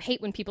 Cassie, you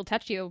hate when people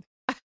touch you."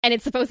 And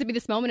it's supposed to be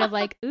this moment of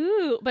like,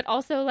 ooh, but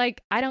also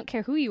like, I don't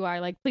care who you are.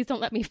 Like, please don't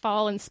let me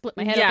fall and split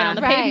my head open Yeah. on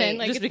the Right. pavement.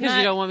 Like, just it's because not-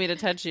 you don't want me to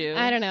touch you.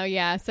 I don't know.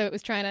 Yeah. So it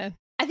was trying to.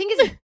 I think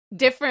it's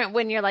different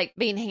when you're like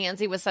being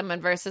handsy with someone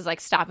versus like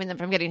stopping them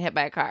from getting hit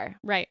by a car.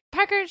 Right.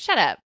 Parker, shut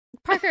up.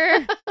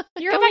 Parker,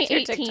 you're Go only back to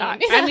your 18. TikTok.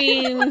 I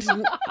mean,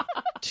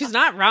 she's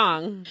not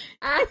wrong.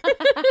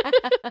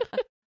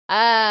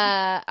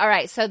 All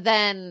right. So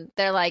then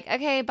they're like,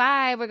 okay,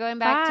 bye. We're going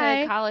back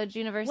Bye. to college,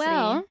 university.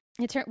 Well,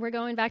 we're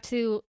going back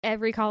to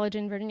every college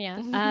in Virginia.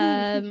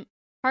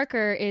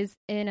 Parker is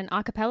in an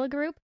a cappella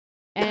group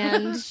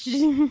And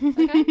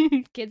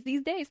kids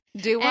these days.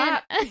 Do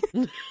what?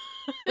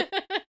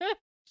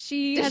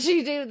 She Does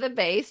she do the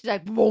bass? She's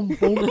like, boom,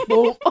 boom,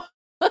 boom.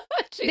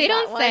 They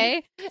don't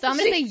say, so I'm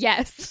going to say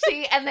yes.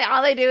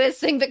 All they do is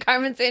sing the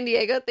Carmen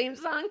Sandiego theme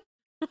song.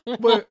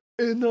 We're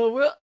in the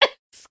world.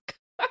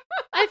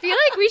 I feel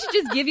like we should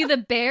just give you the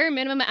bare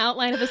minimum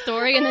outline of the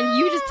story, and then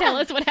you just tell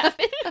us what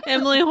happened.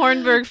 Emily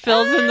Hornberg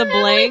fills in the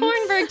blanks. Emily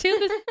Hornberg,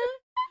 too.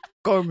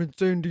 Carmen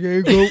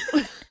Sandiego.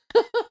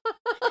 We're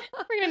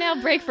going to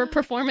now break for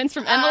performance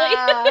from Emily.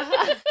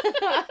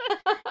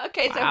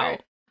 Okay, so her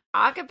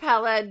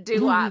acapella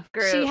doo-wop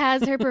group. She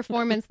has her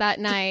performance that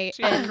night.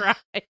 She cried.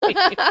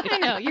 I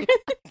know.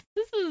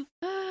 This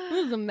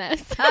is a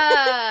mess.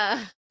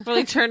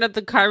 Really turned up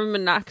the carbon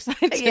monoxide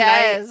tonight.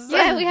 Yes.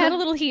 Yeah, we had a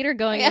little heater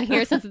going in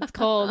here since it's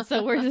cold,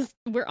 so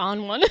we're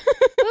on one.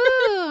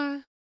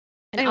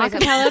 An Anyways,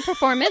 acapella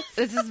performance.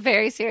 This is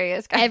very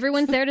serious, guys.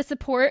 Everyone's there to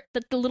support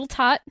the little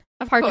tot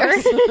of Parker.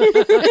 course.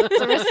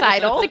 It's a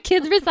recital. It's a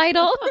kids'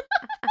 recital.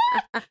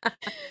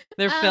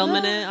 They're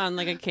filming it on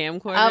like a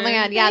camcorder. Oh my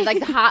god, yeah, like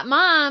the hot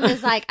mom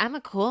is like, I'm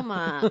a cool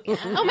mom. Yeah.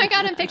 Oh my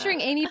god, I'm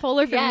picturing Amy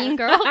Poehler from Yes. Mean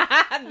Girls.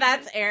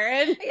 That's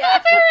Erin.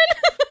 Yeah.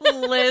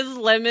 Liz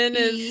Lemon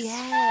is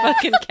Yes.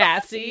 fucking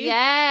Cassie.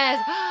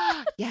 Yes.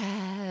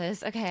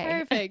 Yes.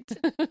 Okay. Perfect.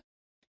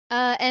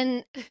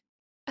 And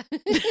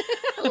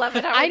Love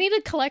it. I need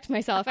to collect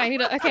myself.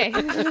 Okay.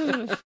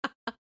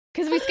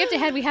 Because we skipped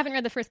ahead. We haven't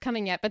read The First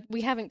Coming yet, but we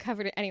haven't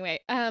covered it anyway.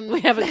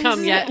 We haven't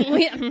come yet.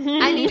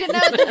 I need to know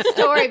the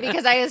story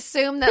because I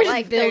assume that We're just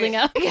like building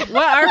there's- up.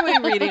 What are we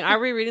reading? Are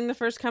we reading The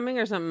First Coming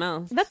or something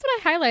else? That's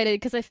what I highlighted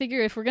because I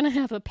figure if we're going to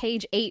have a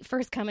page 8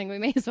 First Coming, we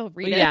may as well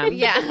read it. Yeah.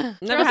 Yeah.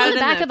 We're Never also had in it the in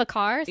back the- of a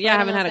car. So Yeah, I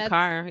don't haven't know had if a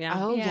car. Yeah.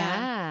 Oh Yeah.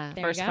 yeah.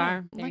 There First you go.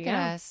 car. There Look you go.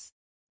 at us.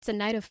 It's a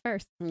night of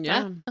first.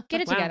 Yeah.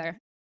 Get it Wow. together.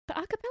 The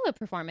acapella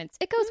performance.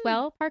 It goes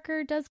well.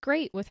 Parker does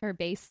great with her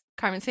bass.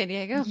 Carmen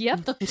Sandiego.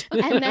 Yep.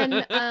 And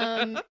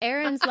then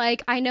Erin's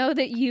like, I know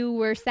that you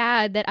were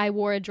sad that I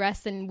wore a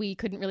dress and we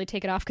couldn't really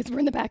take it off because we're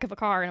in the back of a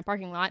car in a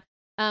parking lot.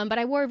 But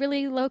I wore a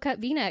really low cut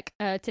V-neck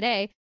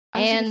today. Oh,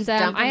 so you And just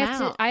dump I them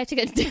have out. to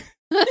get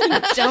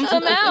dump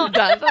them out.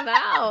 Dump them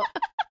out.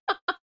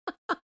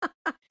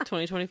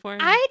 2024.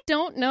 I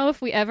don't know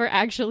if we ever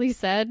actually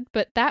said,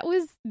 but that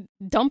was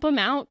dump them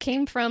out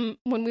came from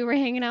when we were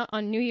hanging out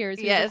on New Year's.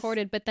 We Yes.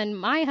 recorded, but then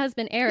my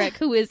husband Eric,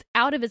 who is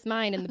out of his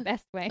mind in the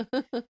best way,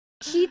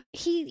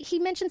 he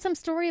mentioned some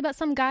story about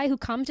some guy who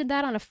commented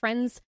that on a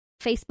friend's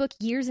Facebook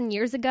years and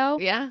years ago.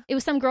 Yeah. It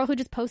was some girl who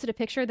just posted a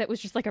picture that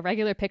was just like a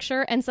regular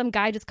picture, and some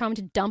guy just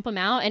commented dump them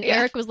out, and Yeah.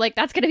 Eric was like,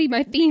 "That's going to be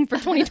my theme for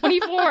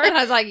 2024." And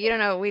I was like, you don't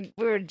know, we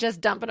were just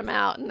dumping them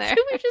out in there.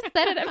 We just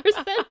said it ever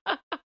since.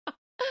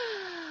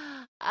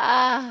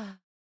 I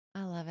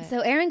love it. So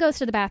Erin goes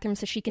to the bathroom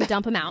so she can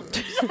dump him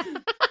out.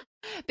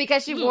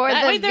 because she wore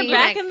the Wait, they're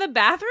V-neck. back in the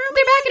bathroom?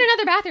 They're back in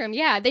another bathroom.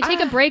 Yeah, they take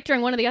a break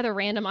during one of the other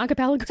random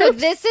acapella groups. So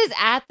this is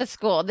at the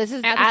school. This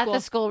is At at the the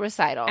school. school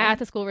recital. at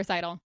the school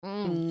recital.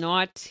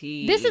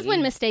 Naughty. This is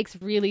when mistakes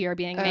really are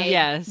being made.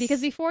 Yes.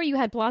 Because before you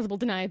had plausible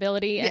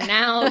deniability, and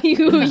now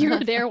you're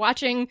there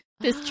watching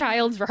this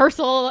child's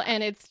rehearsal,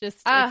 and it's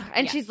just.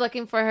 And yeah. she's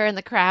looking for her in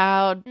the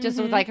crowd, just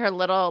with Mhm. like her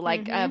little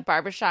like Mhm.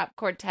 barbershop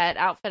quartet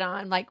outfit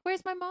on. Like,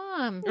 where's my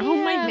mom? Oh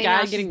my Yeah. Meanwhile,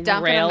 God, she's getting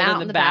dumping 'em railed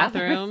out in the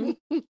bathroom.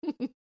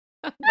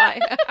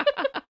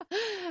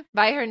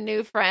 by her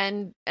new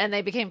friend, and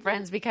they became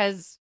friends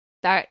because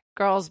that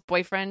girl's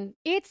boyfriend.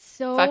 It's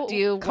so fucked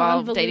you while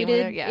convoluted. dating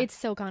with her, yeah. It's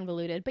so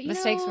convoluted. But you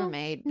Mistakes know, were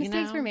made. Mistakes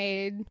you know? were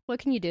made. What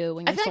can you do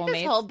when I you're feel like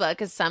this soulmates? whole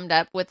book is summed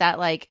up with that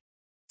like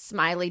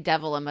smiley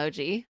devil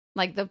emoji,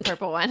 like the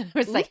purple one.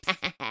 Where it's like,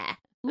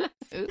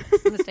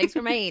 oops, mistakes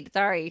were made.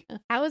 Sorry.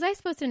 How was I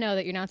supposed to know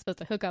that you're not supposed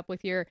to hook up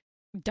with your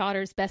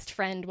daughter's best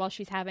friend while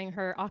she's having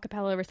her a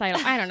cappella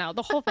recital? I don't know.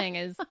 The whole thing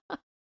is.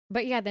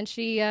 But yeah, then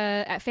she,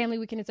 at family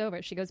weekend, it's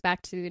over. She goes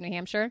back to New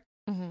Hampshire,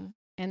 Mm-hmm.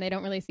 and they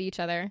don't really see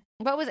each other.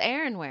 What was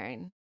Erin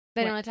wearing?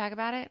 They When- don't want to talk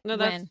about it. No,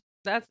 When?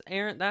 that's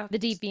Erin. That's The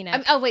deep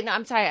V-neck. Oh wait, no,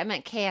 I'm sorry. I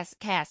meant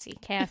Cassie.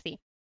 Cassie.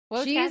 What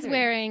was She's Cassie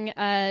wearing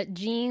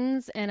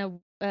jeans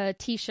and a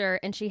t-shirt,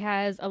 and she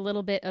has a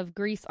little bit of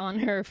grease on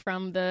her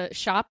from the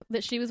shop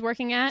that she was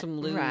working at. some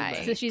lube.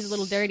 Right. So she's a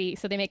little dirty.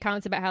 So they make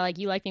comments about how like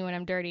you like me when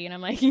I'm dirty, and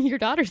I'm like, your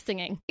daughter's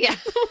singing. Yeah.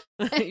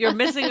 You're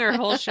missing her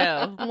whole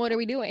show. What are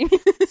we doing?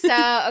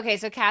 So okay,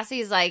 so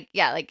Cassie's like,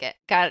 yeah, like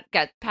got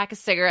a pack of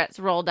cigarettes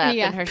rolled up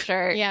Yeah. in her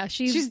shirt. Yeah,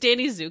 She's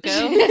Danny Zuko.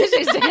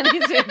 She's Danny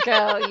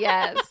Zuko.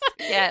 Yes.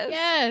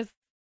 yes.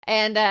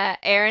 And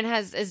Erin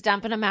is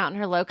dumping them out in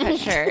her low cut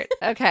shirt.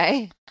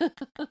 Okay.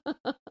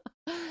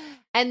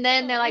 And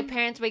then they're like,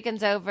 parents'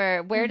 weekend's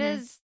over. Where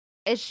is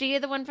she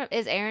the one from?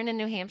 Is Erin in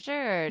New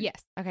Hampshire? Or?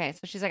 Yes. Okay, so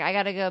she's like, I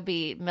gotta go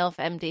be MILF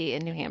MD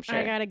in New Hampshire.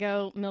 I gotta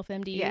go MILF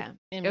MD. Yeah.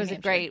 in It was New a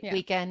Hampshire. great Yeah.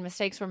 weekend.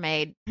 Mistakes were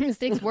made.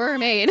 Mistakes were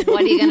made.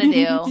 What are you gonna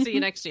do? See you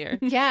next year.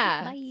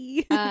 Yeah.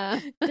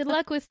 Bye. Good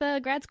luck with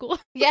grad school.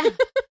 Yeah.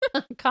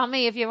 Call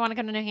me if you want to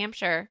come to New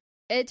Hampshire.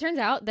 It turns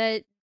out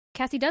that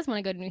Cassie does want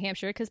to go to New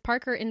Hampshire because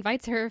Parker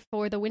invites her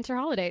for the winter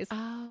holidays.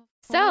 Oh,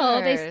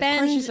 So they course. Of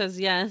course she spend says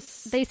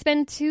yes. they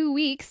spend 2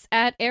 weeks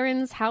at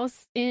Erin's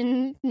house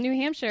in New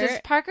Hampshire. Does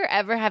Parker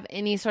ever have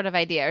any sort of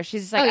idea? Or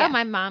she's just like, Oh, yeah.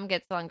 my mom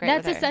gets along great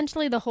That's with her.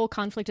 essentially the whole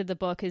conflict of the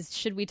book is,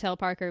 should we tell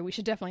Parker? We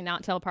should definitely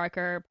not tell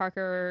Parker.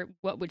 Parker,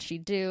 what would she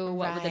do?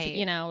 What would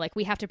Right. like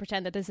we have to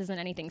pretend that this isn't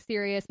anything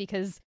serious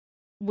because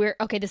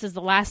this is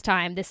the last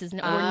time. We're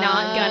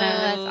not gonna.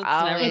 That's it's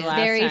always- never It's the last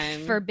very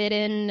time.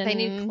 forbidden. They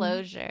need and-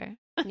 closure.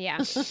 Yeah.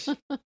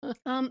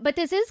 But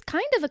this is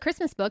kind of a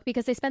Christmas book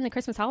because they spend the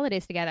Christmas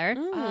holidays together.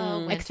 Oh,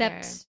 winter.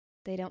 Except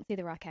they don't see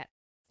the Rockette.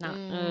 No,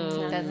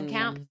 Oh. doesn't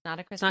count. It's not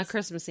a It's Christmas. not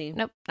Christmassy.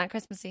 Nope, not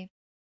Christmassy.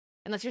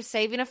 Unless you're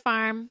saving a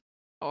farm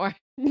or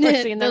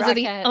pushing the Those are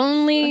the Rockette.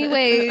 only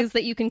ways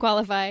that you can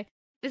qualify.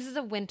 This is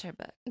a winter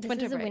book. This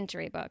winter is a break.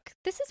 wintry book.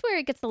 This is where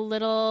it gets a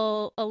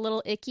little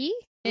icky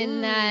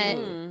in that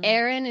Mm.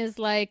 Erin is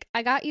like,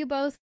 I got you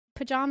both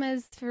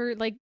pajamas for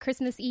like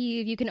Christmas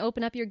Eve. You can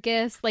open up your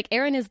gifts. Like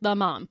Erin is the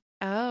mom.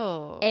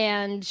 Oh.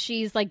 And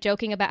she's like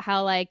joking about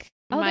how like,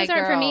 oh, My those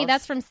aren't for me. girls.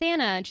 That's from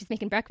Santa. And she's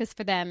making breakfast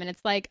for them. And it's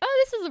like,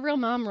 oh, this is a real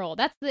mom role.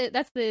 That's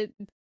the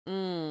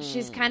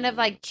She's kind of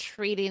like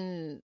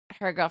treating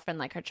her girlfriend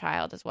like her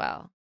child as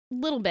well.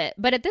 little bit.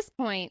 But at this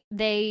point,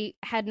 they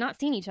had not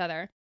seen each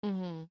other.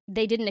 Mm-hmm.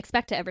 They didn't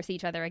expect to ever see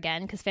each other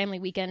again because family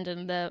weekend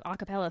and the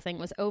acapella thing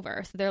was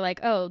over. So they're like,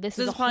 oh, this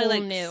This is is a probably whole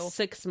like new.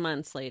 6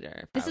 months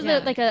later. This is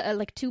probably.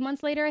 like 2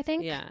 months later, I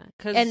think. Yeah.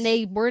 'Cause- And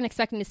they weren't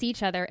expecting to see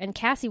each other. And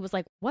Cassie was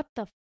like, what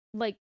the,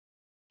 like,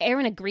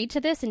 Erin agreed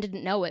to this and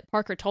didn't know it.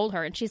 Parker told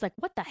her. And she's like,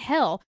 what the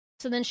hell?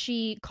 So then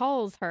she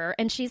calls her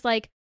and she's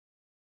like,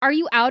 are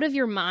you out of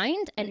your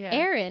mind? And Yeah.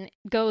 Erin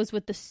goes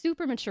with the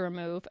super mature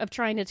move of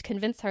trying to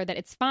convince her that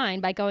it's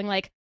fine by going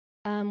like,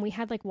 we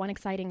had like one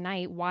exciting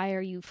night. Why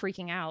are you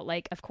freaking out?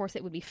 Like, of course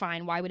it would be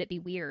fine. Why would it be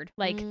weird?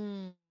 Like,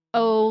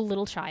 oh,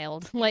 little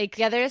child. Like,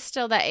 Yeah, there's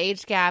still that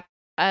age gap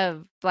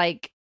of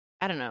like,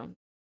 I don't know.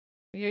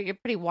 You're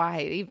pretty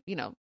wide. You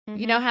know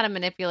how to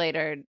manipulate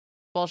or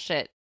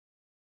bullshit.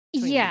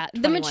 between yeah. The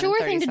 21 and mature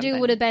thing to do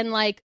 30-something. would have been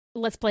like,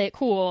 let's play it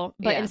cool.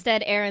 But Yeah.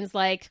 instead, Erin's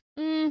like,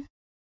 I'm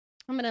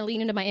gonna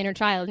lean into my inner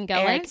child and go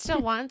Erin like,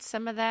 still wants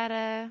some of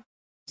that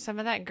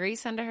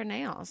grease under her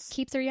nails.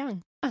 keeps her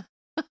young.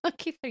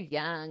 Keep her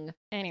young.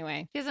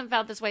 Anyway. She hasn't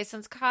felt this way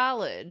since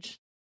college.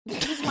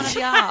 She's one of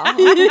y'all.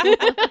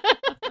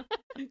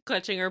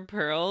 clutching her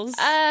pearls.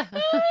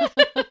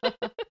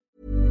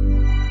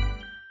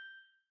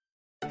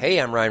 Hey,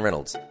 I'm Ryan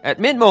Reynolds. At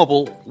Mint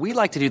Mobile, we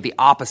like to do the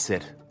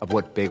opposite of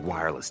what Big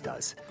Wireless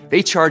does.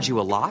 They charge you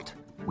a lot,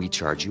 we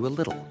charge you a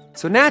little.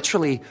 So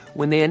naturally,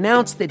 when they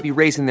announced they'd be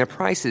raising their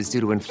prices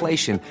due to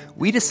inflation,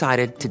 we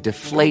decided to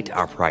deflate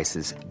our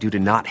prices due to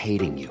not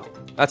hating you.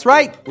 That's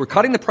right. We're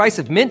cutting the price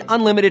of Mint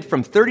Unlimited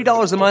from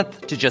 $30 a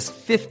month to just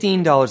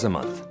 $15 a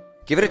month.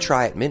 Give it a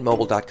try at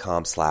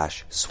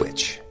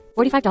mintmobile.com/switch.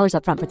 $45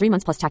 upfront for 3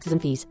 months plus taxes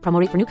and fees. Promo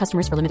rate for new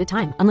customers for limited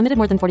time. Unlimited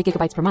more than 40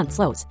 gigabytes per month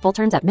slows. Full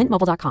terms at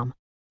mintmobile.com.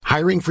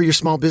 Hiring for your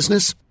small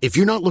business? If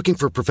you're not looking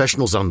for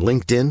professionals on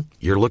LinkedIn,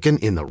 you're looking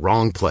in the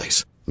wrong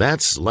place.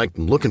 That's like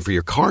looking for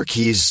your car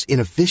keys in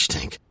a fish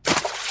tank.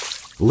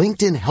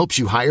 LinkedIn helps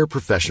you hire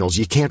professionals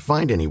you can't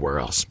find anywhere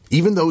else,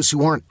 even those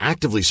who aren't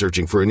actively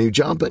searching for a new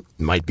job but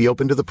might be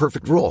open to the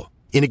perfect role.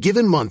 In a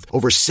given month,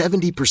 over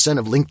 70%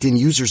 of LinkedIn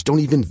users don't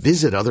even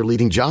visit other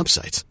leading job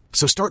sites.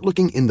 So start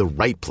looking in the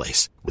right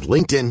place. With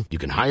LinkedIn, you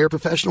can hire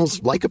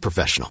professionals like a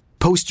professional.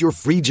 Post your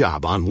free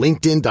job on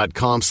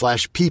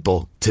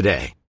linkedin.com/people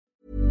today.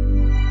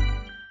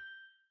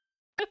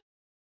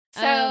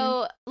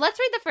 So let's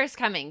read the first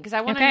coming because I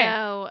want to Okay.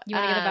 know. You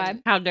wanna get a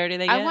vibe? How dirty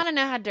they get. I want to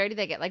know how dirty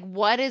they get. Like,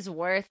 what is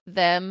worth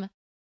them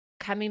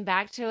coming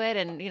back to it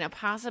and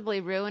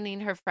possibly ruining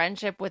her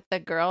friendship with the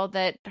girl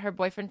that her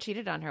boyfriend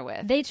cheated on her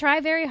with? They try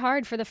very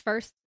hard for the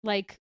first,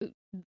 like,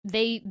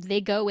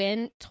 they go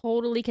in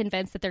totally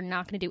convinced that they're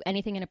not going to do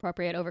anything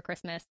inappropriate over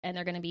Christmas, and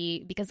they're going to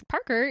be, because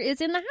Parker is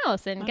in the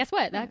house, and guess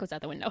what? That goes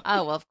out the window.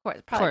 Oh well,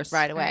 of course,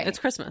 right away. It's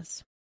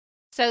Christmas.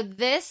 So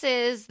this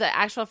is the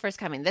actual first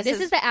coming. This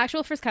is the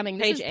actual first coming.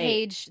 This Page is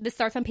 8. This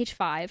starts on page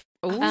 5.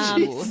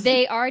 Ooh.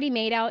 They already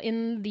made out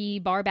in the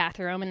bar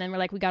bathroom, and then we're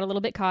like, we got a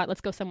little bit caught.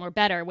 Let's go somewhere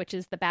better, which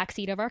is the back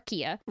seat of our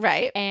Kia,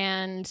 right.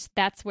 and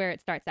that's where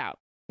it starts out.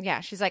 Yeah,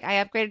 she's like, I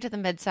upgraded to the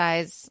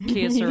midsize.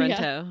 Kia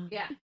Sorrento.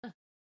 Yeah. It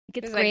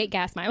gets It's great like,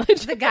 got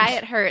mileage. The guy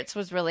at Hertz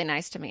was really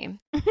nice to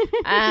me.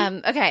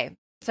 Okay,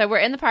 so we're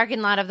in the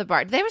parking lot of the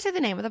bar. Did they ever say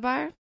the name of the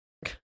bar?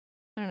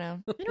 I don't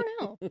know. I don't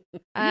know.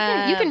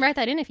 You can write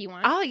that in if you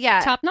want. Oh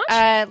yeah, Top notch?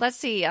 Let's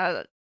see.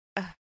 I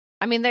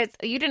mean,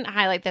 you didn't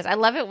highlight this. I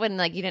love it when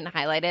you didn't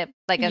highlight it,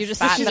 like a You're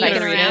just spot that I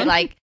can looking read. around.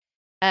 Like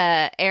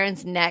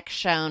Aaron's neck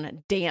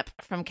shone damp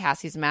from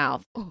Cassie's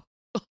mouth.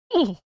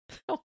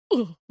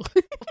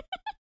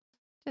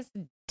 Just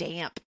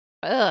damp.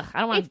 Ugh, I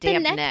don't want It's a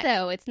damp the neck,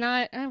 though. It's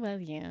not. Oh, well,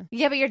 yeah.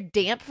 Yeah, but you're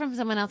damp from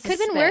someone else's. Could have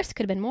been spit. worse.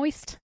 Could have been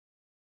moist.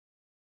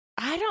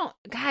 I don't.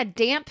 God,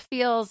 damp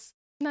feels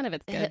None of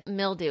it's good.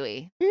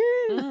 mildewy.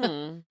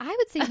 Mm. I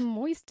would say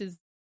moist is.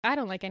 I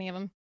don't like any of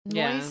them.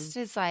 Yeah. Moist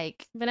is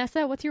like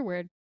Vanessa, what's your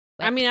word?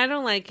 I mean, I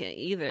don't like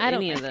either. I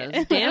don't any of like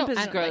those. it. Damp I is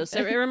don't like gross.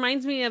 it. It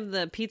reminds me of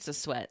the pizza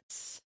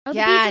sweats. Oh, the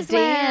Yeah, pizza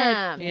sweat.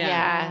 damn. Yeah.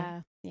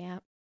 Yeah. Yeah.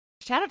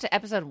 Shout out to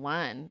episode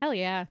 1. Hell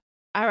yeah.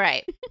 All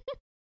right.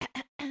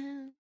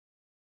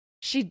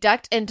 She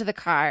ducked into the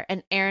car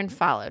and Aaron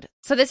followed.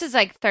 So this is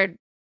like third,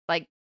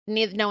 like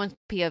no one's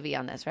POV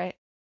on this, right?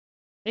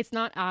 It's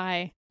not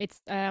I. It's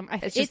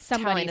It's it's just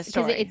telling somebody's a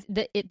story.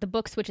 It's the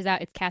book switches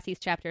out. It's Cassie's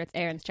chapter. It's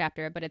Aaron's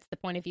chapter, but it's the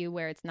point of view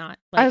where it's not.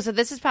 Oh, so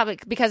this is probably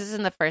because it's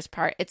in the first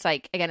part. It's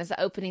like, again, it's the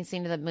opening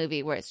scene of the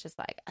movie where it's just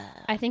like,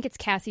 I think it's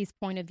Cassie's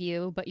point of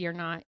view, but you're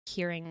not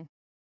hearing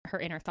her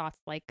inner thoughts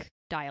like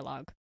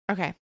dialogue.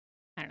 okay.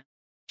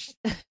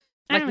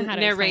 I don't Like know how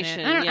to explain it.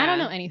 narration, I don't yeah.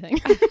 know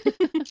anything.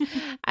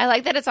 I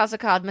like that it's also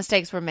called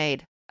Mistakes Were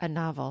Made, a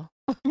novel.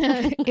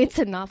 It's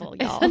a novel,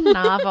 It's y'all. a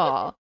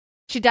novel.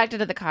 She ducked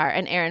into the car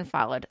and Aaron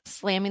followed,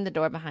 slamming the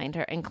door behind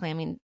her and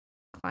climbing.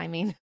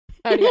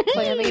 I already got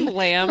clamming.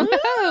 Lamb.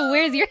 Oh,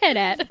 where's your head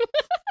at?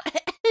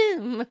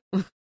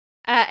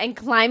 And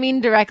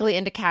climbing directly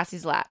into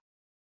Cassie's lap.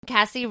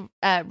 Cassie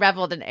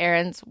reveled in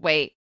Aaron's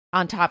weight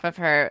on top of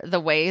her, the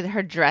way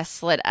her dress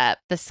slid up,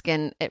 the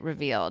skin it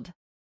revealed.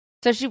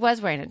 So she was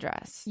wearing a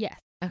dress. Yes.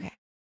 Okay.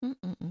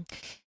 Mm-mm-mm.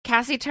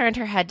 Cassie turned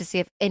her head to see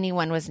if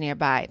anyone was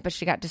nearby, but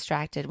she got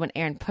distracted when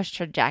Aaron pushed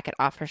her jacket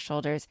off her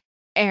shoulders.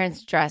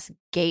 Aaron's dress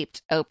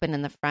gaped open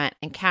in the front,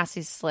 and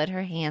Cassie slid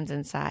her hands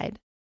inside.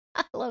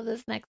 I love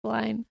this next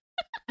line.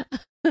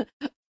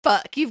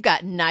 Fuck, you've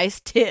got nice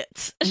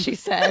tits, she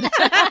said.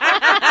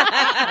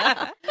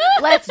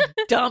 Let's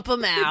dump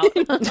them out.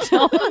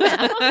 Dump 'em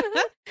out.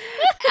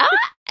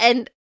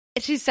 And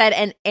she said,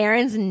 and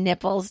Aaron's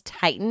nipples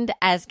tightened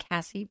as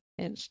Cassie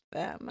pinched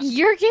them.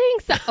 You're getting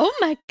so. Oh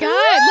my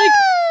God. Like,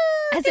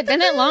 has it been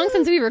that long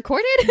since we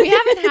recorded? We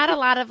haven't had a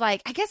lot of I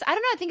guess, I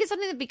don't know. I think it's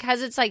something that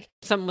because it's like,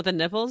 Something with the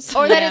nipples.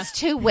 or that Yeah. it's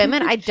two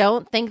women, I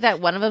don't think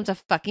that one of them's a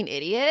fucking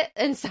idiot.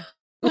 And so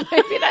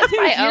maybe that's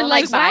my You're own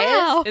like, bias.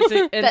 wow.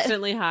 It's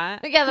instantly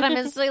hot. Yeah, that I'm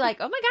instantly like,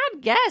 oh my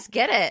God, yes,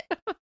 get it.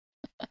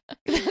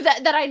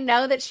 that I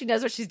know that she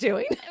knows what she's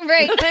doing.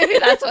 Right. Maybe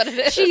that's what it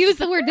is. She used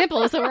the word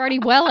nipple, so we're already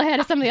well ahead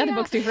of some of the other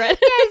books we've read.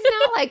 Yeah, it's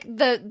not like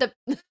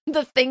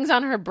the things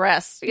on her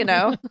breasts, you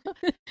know?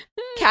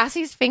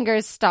 Cassie's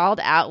fingers stalled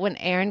out when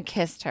Aaron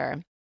kissed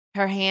her.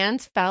 Her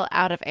hands fell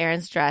out of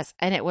Aaron's dress,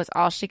 and it was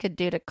all she could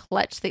do to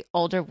clutch the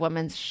older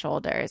woman's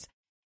shoulders.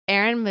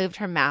 Aaron moved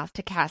her mouth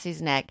to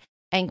Cassie's neck,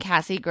 and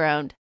Cassie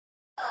groaned,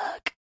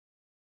 "Fuck."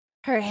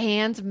 Her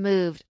hands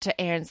moved to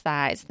Aaron's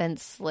thighs, then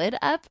slid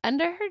up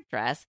under her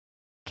dress.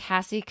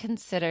 Cassie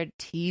considered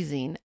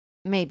teasing,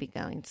 maybe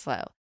going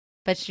slow,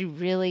 but she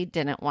really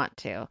didn't want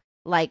to,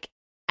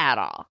 at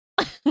all.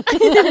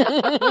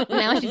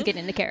 Now she's getting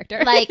into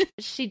character.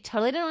 She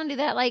totally didn't want to do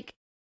that,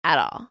 at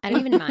all. I don't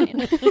even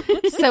mind.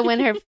 So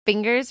when her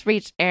fingers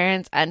reached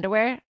Aaron's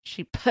underwear,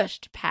 she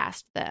pushed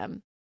past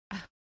them.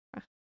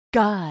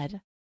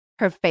 God,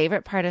 her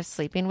favorite part of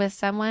sleeping with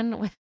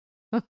someone.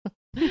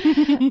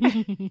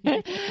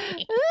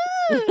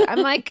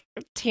 I'm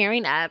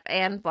tearing up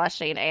and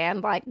blushing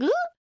and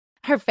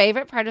her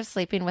favorite part of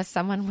sleeping with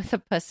someone with a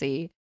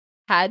pussy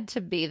had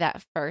to be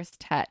that first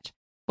touch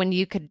when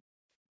you could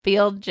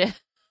feel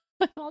just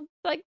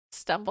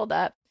stumbled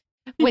up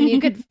when you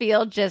could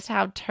feel just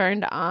how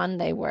turned on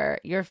they were,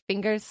 your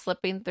fingers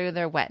slipping through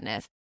their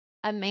wetness.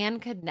 A man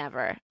could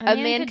never. A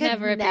man could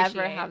never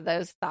appreciate. have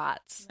those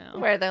thoughts No.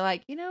 where they're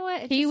like, you know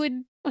what? He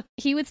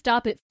would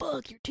stop it.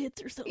 Fuck, your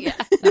tits or something. Yeah.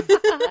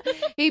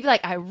 He'd be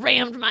like, I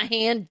rammed my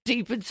hand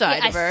deep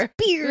inside of her.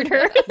 I speared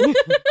her.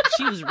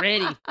 She was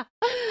ready.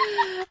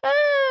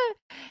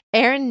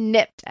 Aaron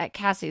nipped at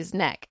Cassie's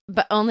neck,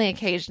 but only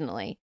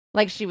occasionally,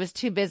 like she was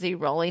too busy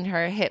rolling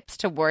her hips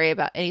to worry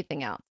about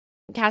anything else.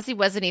 Cassie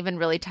wasn't even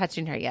really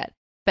touching her yet,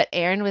 but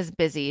Aaron was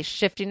busy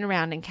shifting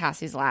around in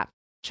Cassie's lap,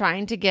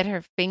 trying to get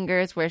her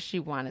fingers where she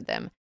wanted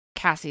them.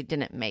 Cassie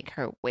didn't make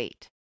her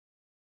wait.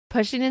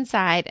 Pushing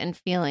inside and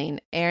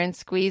feeling Aaron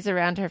squeeze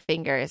around her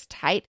fingers,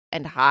 tight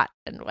and hot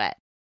and wet.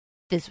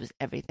 This was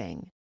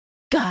everything.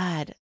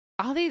 God,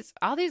 all these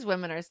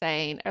women are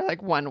saying are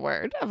one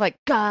word. I'm like,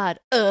 God,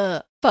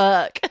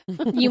 fuck.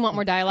 You want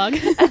more dialogue?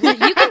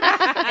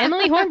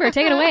 Emily Hornberg,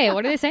 take it away.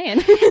 What are they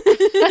saying?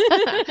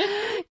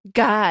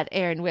 God,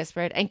 Aaron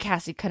whispered, and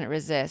Cassie couldn't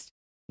resist.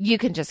 You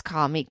can just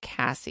call me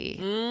Cassie.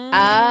 Mm.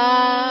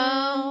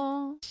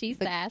 Oh. She's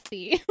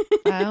sassy.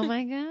 Oh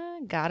my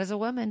God. God is a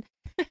woman.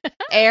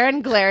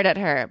 Aaron glared at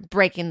her,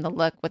 breaking the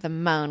look with a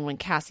moan when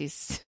Cassie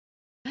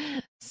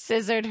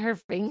scissored her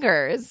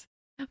fingers.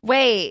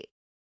 Wait,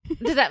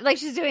 does that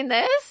she's doing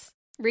this?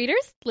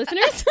 Readers?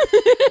 Listeners?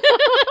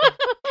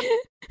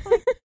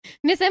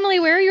 Miss Emily,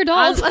 where are your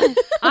dolls?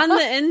 On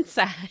the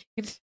inside.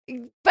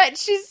 But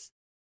she's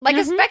like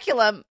a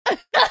speculum.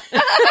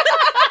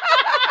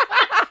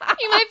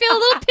 You might feel a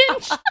little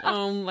pinch.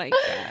 Oh my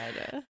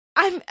God.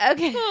 I'm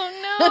okay.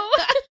 Oh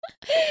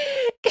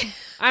no.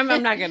 I'm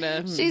not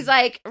gonna. She's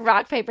like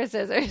rock, paper,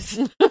 scissors.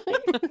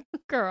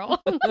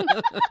 Girl.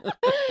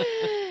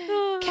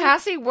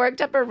 Cassie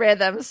worked up a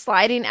rhythm,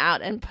 sliding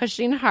out and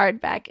pushing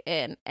hard back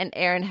in, and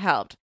Aaron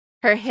helped.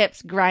 her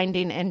hips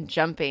grinding and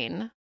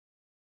jumping.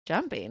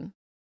 Jumping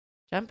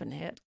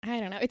hips. I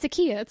don't know. It's a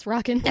Kia. It's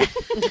rocking.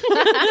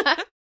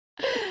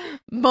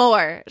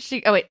 More.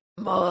 She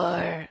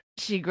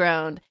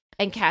groaned,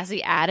 and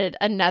Cassie added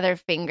another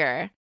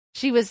finger.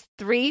 She was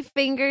 3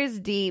 fingers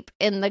deep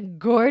in the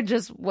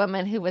gorgeous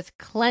woman who was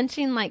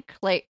clenching like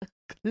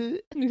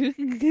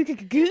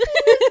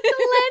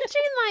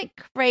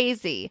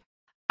crazy.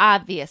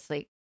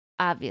 Obviously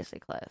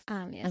close.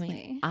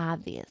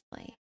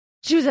 Obviously.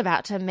 She was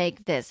about to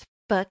make this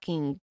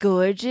fucking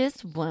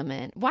gorgeous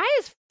woman. Why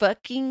is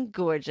fucking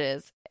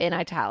gorgeous in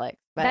italics?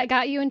 But That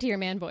got you into your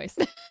man voice.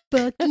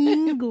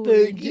 fucking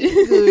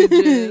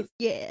gorgeous.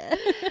 Yeah.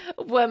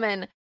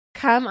 Woman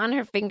come on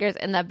her fingers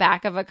in the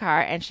back of a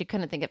car, and she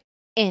couldn't think of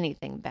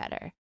anything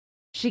better.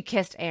 She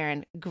kissed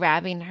Aaron,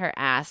 grabbing her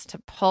ass to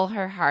pull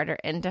her harder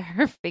onto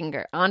her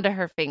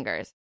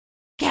fingers.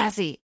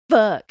 Cassie,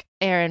 fuck,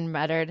 Aaron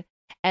muttered.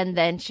 And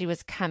then she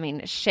was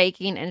coming,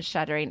 shaking and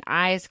shuddering,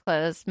 eyes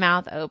closed,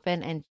 mouth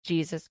open, and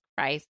Jesus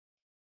Christ.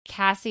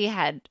 Cassie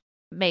had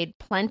made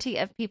plenty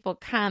of people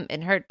come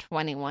in her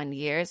 21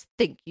 years.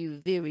 Thank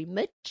you very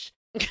much.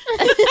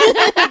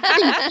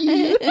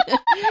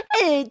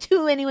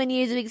 21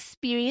 years of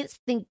experience,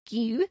 thank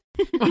you.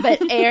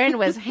 But Aaron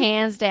was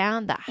hands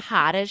down the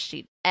hottest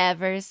she'd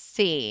ever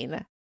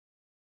seen.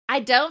 I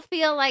don't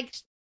feel like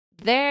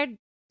they're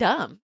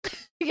dumb.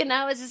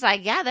 It's just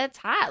like, yeah, that's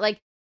hot. Like,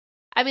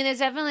 I mean, there's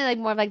definitely like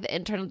more of like the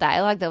internal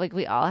dialogue that like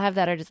we all have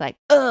that are just like,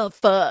 oh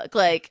fuck,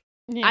 like.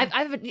 Yeah.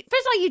 I've first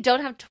of all, you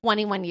don't have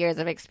 21 years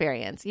of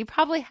experience. You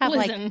probably have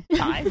Listen. like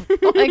 5.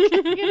 Like,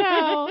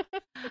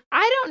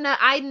 I don't know.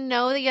 I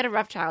know that you had a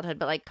rough childhood,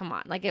 but like, come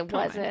on, like it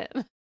wasn't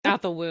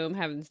Out the womb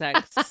having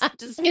sex.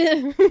 just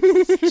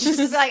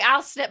like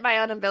I'll snip my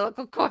own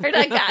umbilical cord.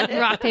 I got it.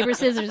 Rock, paper,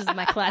 scissors is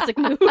my classic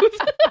move.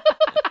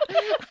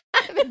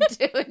 I've been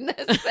doing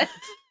this since.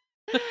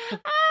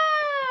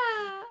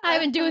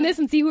 I've been doing this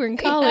since you were in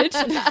college.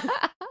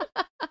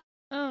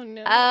 Oh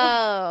no.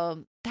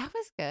 Oh, that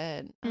was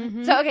good.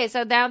 Mhm.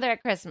 So now they're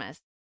at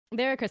Christmas.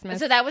 They're at Christmas.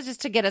 So that was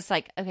just to get us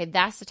like, okay,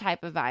 that's the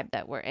type of vibe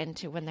that we're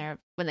into when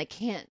they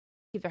can't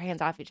keep their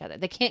hands off each other.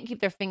 They can't keep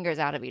their fingers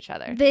out of each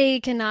other. They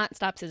cannot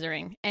stop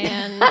scissoring.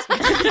 And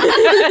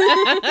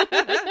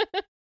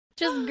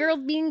just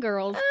girls being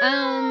girls.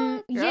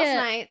 Girls'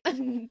 Yeah.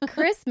 night.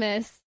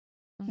 Christmas,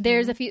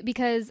 there's a few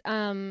because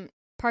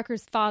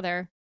Parker's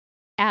father,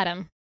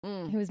 Adam,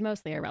 who is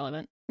mostly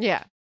irrelevant.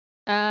 Yeah.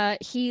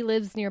 He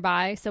lives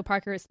nearby, so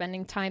Parker is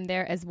spending time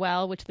there as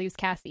well, which leaves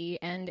Cassie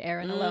and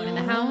Aaron alone in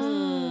the house.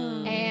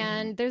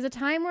 And there's a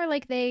time where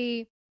like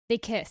they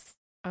kiss.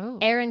 Oh.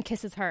 Aaron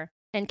kisses her,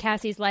 and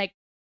Cassie's like,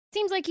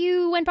 "Seems like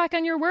you went back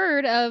on your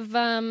word of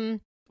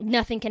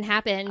nothing can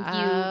happen.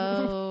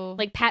 You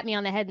like pat me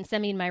on the head and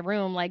send me in my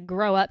room. Like,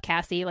 grow up,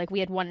 Cassie. Like, we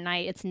had one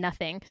night. It's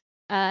nothing."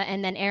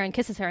 And then Aaron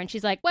kisses her, and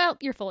she's like, "Well,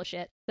 you're full of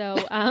shit." So,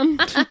 and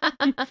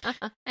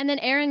then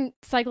Aaron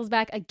cycles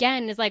back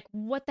again and is like,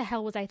 "What the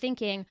hell was I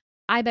thinking?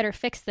 I better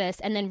fix this."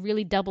 And then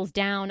really doubles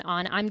down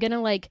on, I'm going to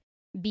like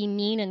be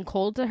mean and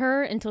cold to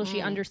her until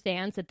she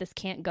understands that this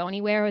can't go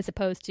anywhere, as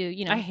opposed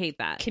to, I hate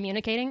that.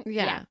 communicating.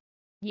 Yeah.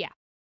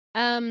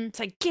 It's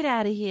like, get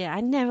out of here.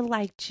 I never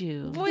liked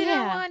you. We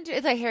don't want to.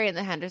 It's like Harry and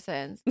the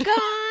Hendersons. Gone.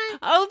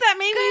 Oh, that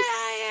made me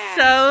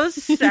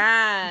so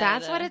sad.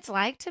 That's what it's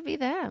like to be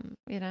them,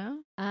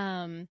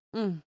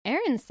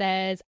 Aaron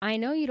says, "I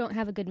know you don't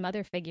have a good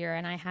mother figure,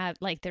 and I have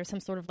like there's some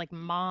sort of like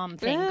mom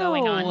thing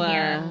going on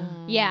here."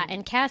 Yeah,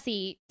 and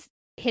Cassie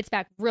hits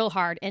back real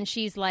hard, and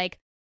she's like,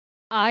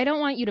 "I don't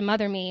want you to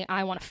mother me.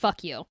 I want to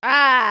fuck you."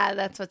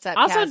 That's what's up.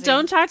 Also, Cassie.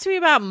 don't talk to me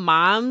about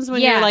moms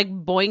when you're like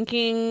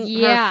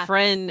boinking her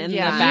friend in the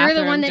bathroom.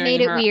 You're the one that during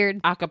made it her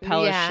weird.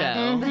 acapella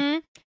show. Mm-hmm.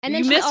 And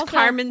then you she missed also,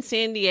 Carmen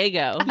San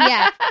Diego.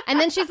 Yeah.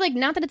 And then she's like,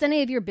 "Not that it's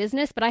any of your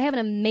business, but I have an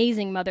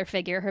amazing mother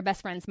figure, her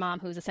best friend's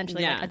mom, who's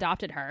essentially like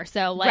adopted her."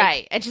 So like,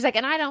 right. And she's like,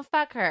 "And I don't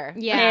fuck her."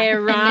 Yeah.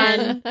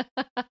 Aaron.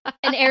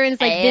 And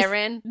Aaron's like,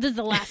 Aaron. This is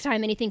the last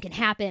time anything can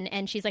happen.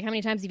 And she's like, "How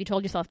many times have you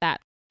told yourself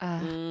that?"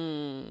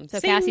 So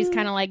Sing. Cassie's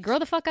kind of like, "Grow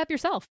the fuck up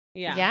yourself."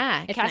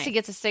 Yeah. It's Cassie nice.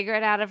 gets a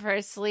cigarette out of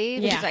her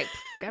sleeve. Yeah. She's like,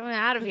 "Get me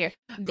out of here."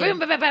 Boom,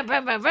 boom, boom, boom,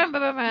 boom, boom, boom,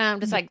 boom, boom,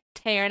 just like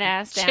tearing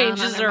ass down.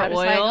 Changes on her her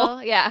motorcycle.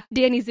 oil. Yeah.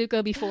 Danny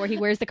Zuko before he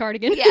wears the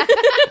cardigan. Yeah.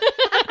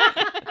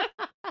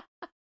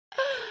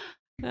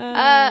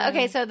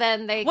 Okay, so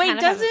then they Wait, kind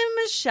of doesn't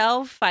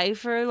Michelle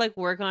Pfeiffer like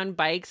work on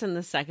bikes in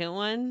the second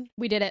one?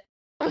 We did it.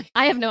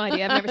 I have no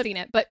idea. I've never seen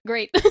it, but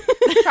great.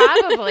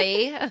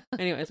 probably.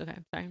 Anyways, okay,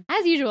 sorry.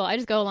 As usual, I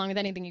just go along with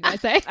anything you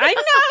guys say. I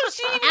know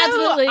she knew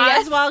Absolutely, who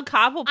yes. Oswald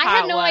Cobblepot I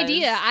had no was.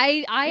 idea.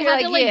 I You're had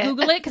to like, like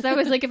Google it because I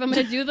was like, if I'm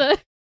gonna do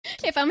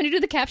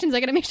the captions,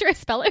 I gotta make sure I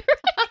spell it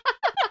right.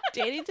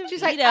 Danny DeVito.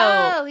 She's like,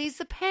 "Oh, he's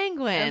the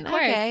penguin." Of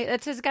course. Okay,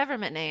 that's his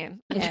government name.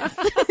 Yes.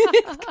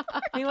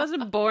 He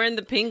wasn't born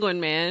the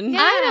Penguin Man.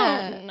 Yeah.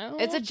 I don't know.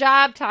 It's a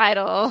job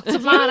title. It's a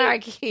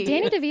monarchy.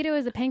 Danny DeVito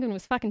as a penguin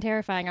was fucking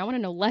terrifying. I want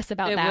to know less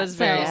about It that. was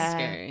very so.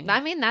 scary.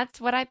 I mean,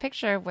 that's what I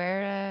picture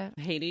where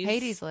Hades.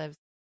 Hades lives.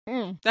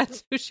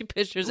 That's who she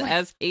pictures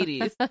as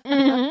Hades.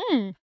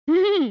 Mhm.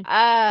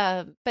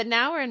 But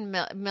now we're in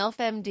MILF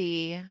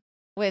MD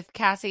with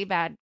Cassie,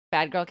 bad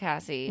girl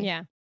Cassie.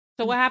 Yeah.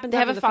 So what happens They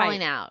have after a the falling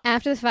fight? out.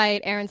 After the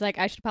fight, Erin's like,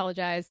 I should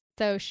apologize.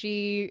 So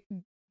she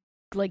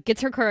like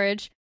gets her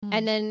courage,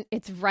 and then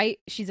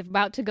she's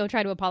about to go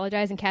try to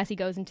apologize, and Cassie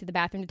goes into the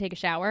bathroom to take a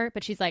shower,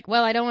 but she's like,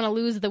 well, I don't want to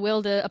lose the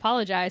will to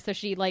apologize, so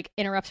she like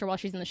interrupts her while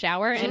she's in the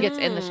shower. She And gets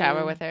in the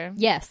shower with her.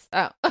 yes.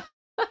 Oh,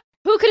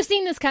 Who could have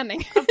seen this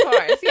coming? of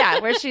course. Yeah,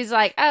 where she's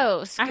like,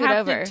 oh, I scoot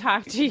have over. to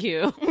talk to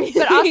you.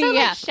 But also,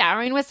 Yeah. like,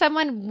 showering with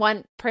someone,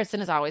 one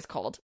person is always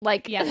cold.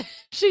 Like, Yeah.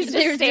 she's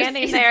They're just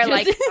standing just- there, it's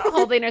like, just-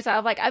 holding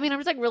herself. Like, I mean, I'm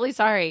just, like, really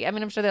sorry. I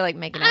mean, I'm sure they're, like,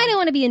 making out. I don't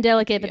want to be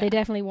indelicate, but Yeah. they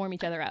definitely warm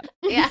each other up.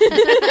 Yeah.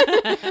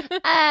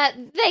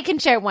 They can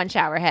share one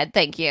shower head.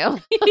 Thank you.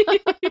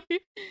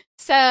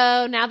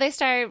 So now they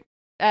start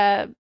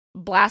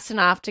blasting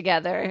off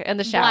together in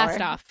the shower.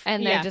 Blast off.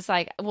 And they're Yeah. just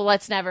like, well,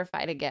 let's never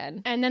fight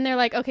again. And then they're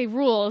like, okay,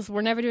 rules.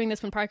 We're never doing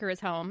this when Parker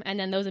is home. And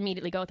then those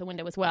immediately go out the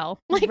window as well.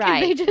 Like,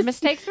 Right. They just,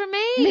 Mistakes were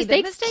made.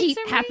 Mistakes keep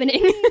are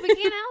happening. made. We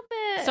can't help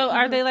it. So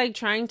are they like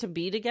trying to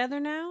be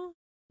together now?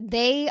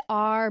 They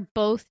are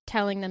both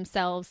telling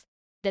themselves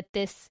that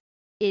this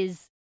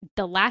is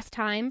the last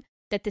time,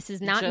 that this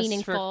is not Just for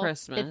meaningful,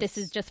 Christmas. that this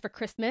is just for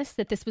Christmas,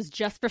 that this was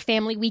just for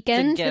family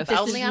weekend, that gift. this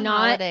Only is on not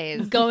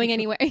holidays. going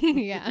anywhere.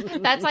 Yeah.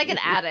 That's like an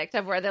addict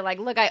of where they're like,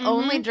 look, I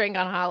only drink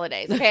on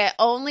holidays. Okay, I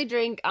only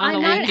drink on I'm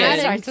the not an weekend. It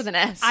addict. starts with an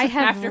S. I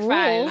have After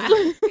rules.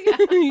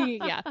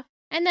 5. Yeah.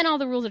 And then all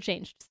the rules are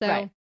changed. So,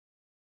 Right.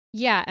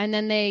 yeah. And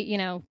then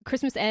they,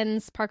 Christmas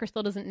ends. Parker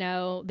still doesn't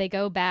know. They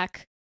go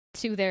back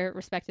to their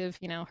respective,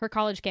 her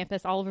college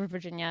campus all over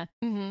Virginia.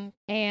 Mm-hmm.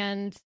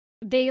 And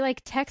they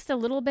like text a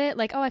little bit,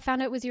 like, "Oh, I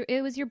found out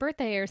it was your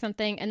birthday or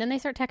something," and then they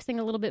start texting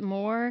a little bit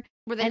more.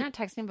 Were they And- not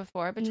texting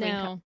before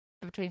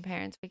between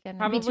parents' weekend?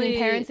 Probably- Between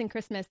parents and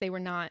Christmas, they were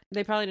not.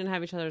 They probably didn't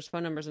have each other's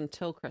phone numbers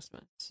until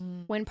Christmas.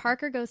 When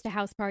Parker goes to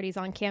house parties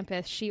on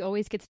campus, she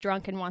always gets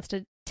drunk and wants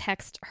to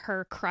text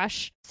her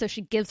crush, so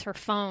she gives her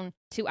phone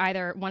to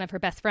either one of her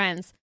best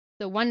friends.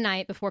 So one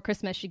night before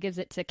Christmas, she gives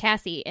it to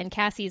Cassie, and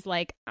Cassie's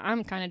like,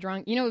 "I'm kind of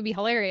drunk. You know, it would be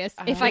hilarious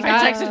if I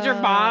texted your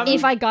mom.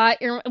 If I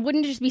got your,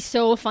 wouldn't it just be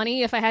so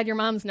funny if I had your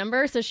mom's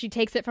number?" So she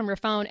takes it from her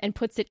phone and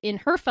puts it in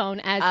her phone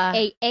as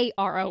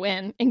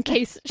AARON in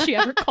case she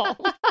ever called.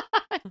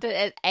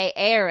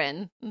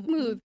 Aaron.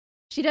 Smooth.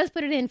 She does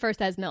put it in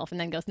first as MILF and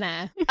then goes,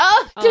 nah.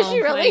 Oh, did she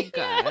Oh my really?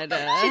 God. She's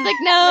like,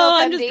 no,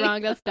 MILF I'm just MD.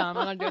 drunk. That's dumb.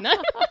 I'm not doing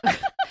that.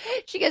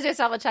 She gives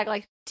herself a check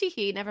like,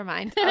 tee never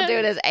mind. I'll do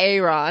it as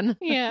Aaron.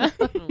 Yeah.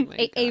 Oh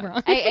my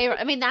God. Aaron.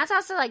 I mean, that's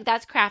also like,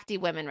 that's crafty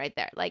women right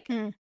there. Like,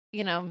 Hmm.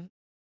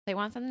 they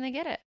want something, they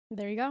get it.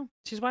 There you go.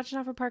 She's watching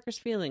out for Parker's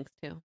feelings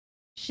too.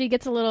 She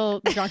gets a little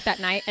drunk that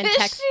night and Is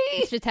texts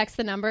she? to text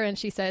the number, and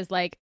she says,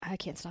 like, I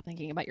can't stop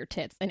thinking about your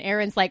tits. And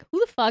Aaron's like, who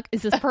the fuck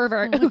is this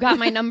pervert who got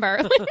my number?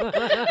 Which,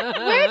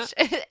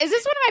 is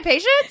this one of my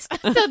patients?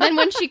 So then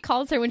when she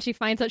calls her, when she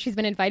finds out she's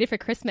been invited for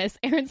Christmas,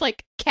 Aaron's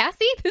like,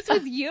 Cassie, this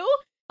was you?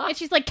 And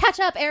she's like, catch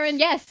up, Aaron.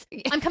 Yes,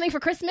 I'm coming for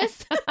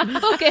Christmas.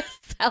 Focus.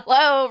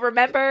 Hello,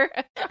 remember?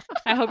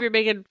 I hope you're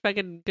making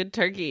fucking good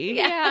turkey.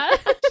 Yeah.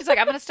 She's like,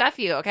 I'm going to stuff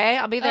you, okay?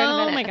 I'll be there in a Oh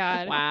minute. my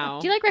God. Wow.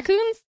 Do you like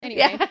raccoons?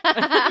 Anyway.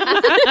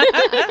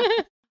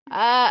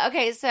 Yeah.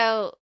 Okay,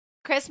 so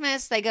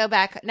Christmas, they go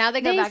back. Now they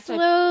go They back to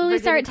slowly Virginia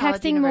start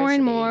College texting more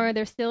and University. more.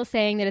 They're still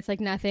saying that it's like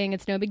nothing,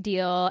 it's no big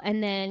deal.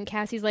 And then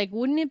Cassie's like,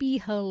 wouldn't it be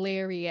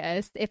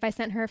hilarious if I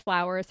sent her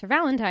flowers for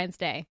Valentine's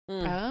Day?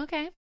 Oh,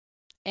 okay.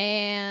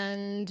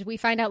 And we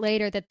find out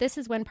later that this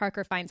is when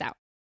Parker finds out,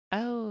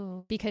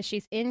 Oh. because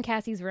she's in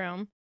Cassie's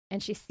room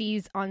and she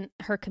sees on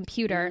her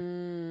computer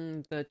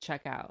The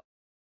checkout.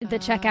 the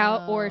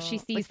checkout, or she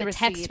Oh, sees like the the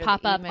text receipt or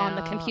pop the up on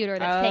the email. computer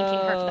that's thanking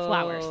her for the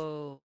flowers.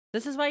 Oh.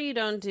 This is why you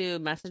don't do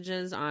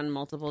messages on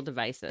multiple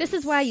devices. This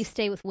is why you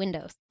stay with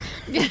Windows.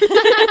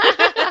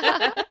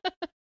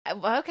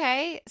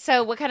 Okay.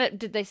 So what kind of,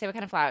 did they say what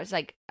kind of flowers?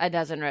 Like a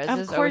dozen roses? Of or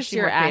was course she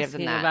you're more creative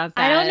asking than that? about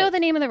that. I don't know the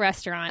name of the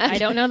restaurant. I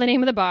don't know the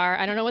name of the bar.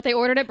 I don't know what they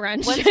ordered at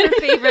brunch. What's your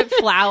favorite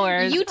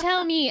flowers? You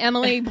tell me,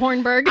 Emily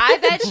Bornberg. I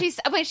bet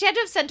she had to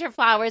have sent her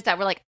flowers that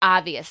were like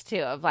obvious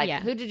too. Of like, Yeah.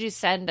 who did you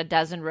send a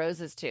dozen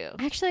roses to?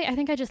 Actually, I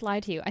think I just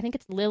lied to you. I think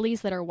it's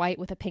lilies that are white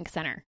with a pink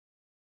center.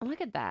 Look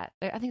at that.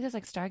 I think there's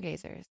like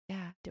stargazers.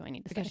 Yeah. Do I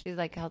need to Because say? she's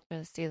like helped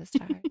us see the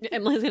stars.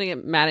 Emily's gonna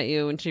get mad at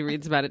you when she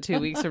reads about it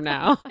 2 weeks from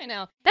now. I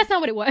know. That's not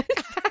what it was.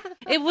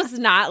 It was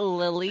not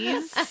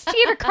lilies. She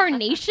gave her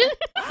carnation.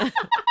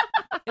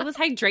 It was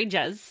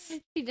hydrangeas.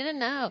 She didn't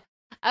know.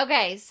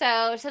 Okay,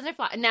 so she sends her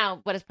flowers. Now,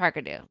 what does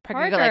Parker do?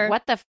 Parker go Parker- like,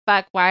 what the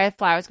fuck? Why are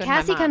flowers going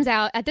Cassie to my mom? comes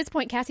out. At this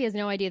point, Cassie has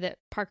no idea that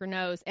Parker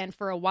knows, and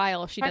for a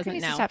while, she Parker doesn't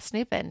needs know. to stop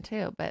snooping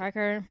too. But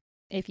Parker,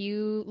 if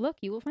you look,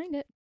 you will find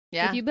it.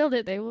 yeah. If you build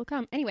it, they will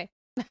come. Anyway.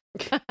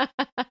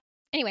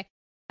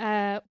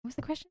 What was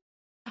the question?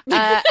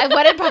 And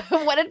what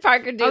did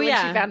Parker do Oh when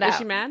yeah, she found out? Is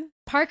she mad?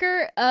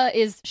 Parker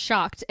is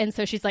shocked, and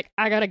so she's like,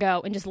 I gotta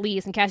go, and just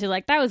leaves. And Cassie's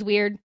like, that was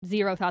weird.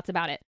 Zero thoughts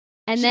about it.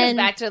 And She then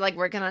goes back to like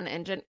working on the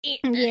engine.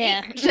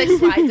 Yeah. She like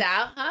slides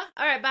out. Huh?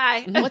 All right,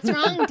 bye. What's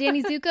wrong,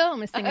 Danny Zuko? I'm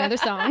gonna sing another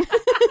song.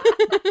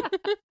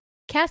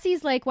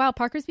 Cassie's like, wow,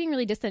 Parker's being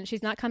really distant.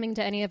 She's not coming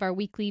to any of our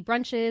weekly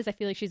brunches. I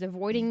feel like she's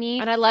avoiding me.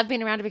 And I love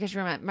being around her because she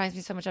reminds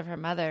me so much of her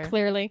mother.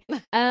 Clearly.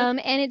 And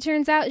it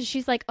turns out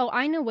she's like, oh,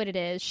 I know what it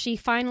is. She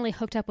finally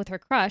hooked up with her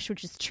crush,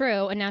 which is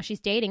true. And now she's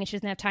dating and she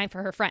doesn't have time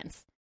for her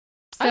friends.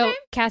 So Okay.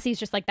 Cassie's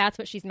just like, that's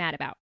what she's mad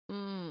about.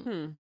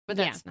 But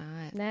that's not.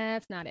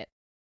 That's not it.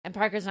 And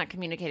Parker's not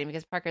communicating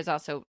because Parker's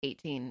also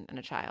 18 and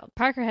a child.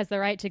 Parker has the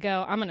right to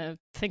go, I'm going to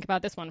think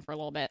about this one for a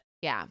little bit.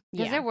 Yeah.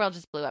 Because Yeah. their world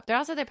just blew up. They're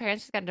also, their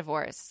parents just got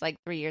divorced like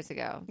 3 years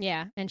ago.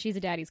 Yeah. And she's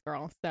a daddy's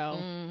girl. So.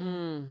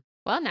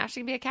 Well, now she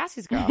can be a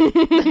Cassie's girl.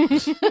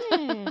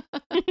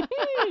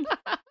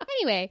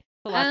 Anyway.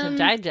 A lot to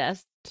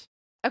digest.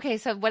 Okay,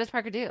 so what does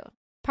Parker do?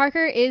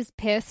 Parker is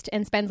pissed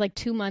and spends like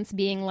 2 months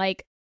being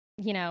like,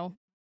 you know,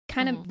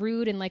 kind of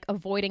rude and like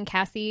avoiding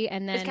Cassie.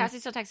 And then Is Cassie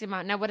still texting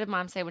mom? Now, what did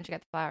mom say when she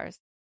got the flowers?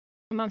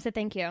 Mom said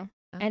thank you.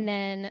 Oh. And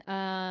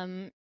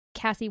then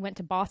Cassie went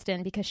to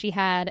Boston because she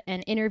had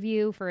an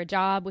interview for a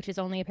job, which is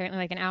only apparently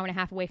like an hour and a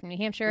half away from New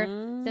Hampshire.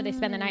 So they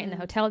spend the night in the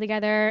hotel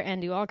together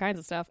and do all kinds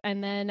of stuff.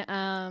 And then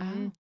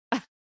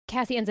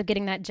Cassie ends up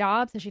getting that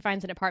job. So she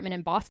finds an apartment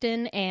in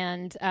Boston.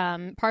 And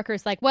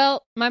Parker's like,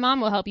 well, my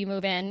mom will help you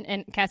move in.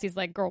 And Cassie's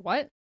like, girl,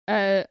 what?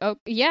 Oh,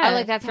 yeah. Oh,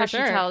 like that's for how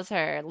sure. she tells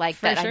her. Like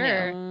For that sure.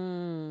 I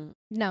knew.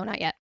 No, not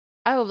yet.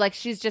 Oh, like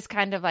she's just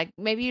kind of like,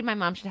 maybe my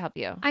mom should help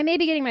you. I may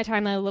be getting my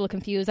timeline a little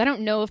confused. I don't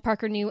know if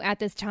Parker knew at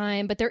this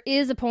time, but there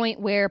is a point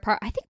where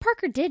I think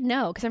Parker did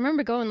know, because I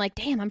remember going like,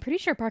 damn, I'm pretty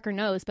sure Parker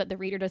knows, but the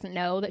reader doesn't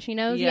know that she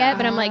knows yet.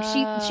 But I'm like,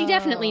 she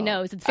definitely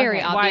knows. It's very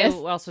Okay. obvious.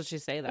 Why else would she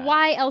say that?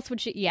 Why else would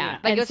she? Yeah. Like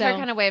And it was her so-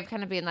 kind of way of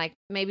kind of being like,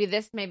 maybe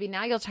this, maybe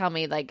now you'll tell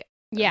me like,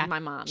 Yeah. my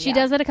mom. She Yeah.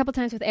 does that a couple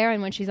times with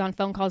Aaron when she's on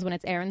phone calls when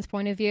it's Aaron's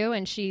point of view.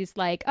 And she's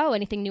like, oh,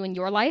 anything new in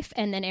your life?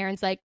 And then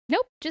Aaron's like,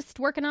 nope, just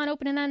working on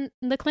opening on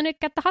the clinic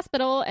at the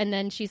hospital. And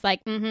then she's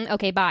like,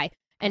 okay, bye.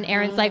 And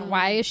Aaron's like,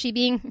 why is she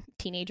being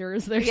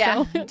teenagers? They're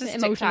Yeah, so just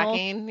emotional.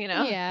 TikToking, you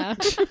know? Yeah.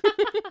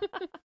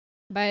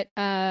 But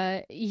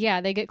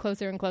yeah, they get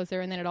closer and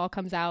closer. And then it all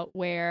comes out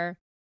where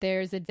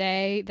there's a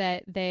day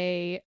that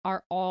they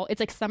are all, it's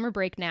like summer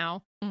break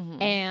now.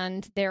 Mhm.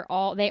 And they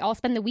all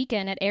spend the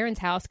weekend at Erin's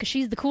house because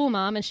she's the cool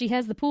mom and she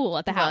has the pool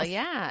at the Well, house.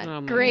 yeah.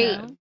 Oh my Great.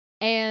 God.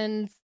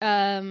 And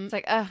It's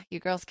like, you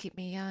girls keep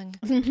me young.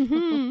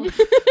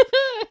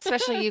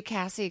 Especially you,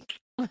 Cassie.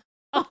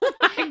 Oh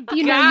my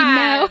you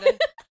know,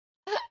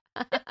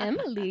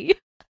 Emily.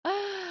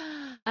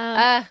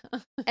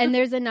 And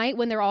there's a night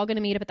when they're all going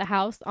to meet up at the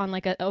house on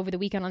like over the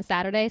weekend on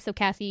Saturday. So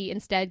Cassie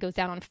instead goes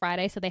down on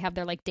Friday. So they have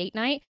their like date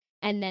night.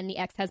 And then the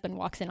ex-husband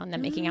walks in on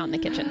them making out in the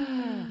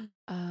kitchen.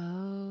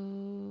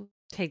 Oh.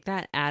 Take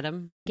that,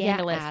 Adam.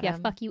 Scandalous. Yeah,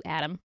 Adam. fuck you,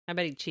 Adam. I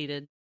bet he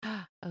cheated.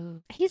 Oh.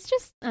 He's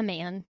just a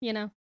man, you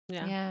know?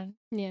 Yeah.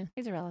 Yeah.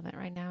 He's irrelevant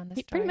right now in this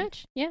Pretty story.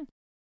 much, yeah.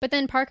 But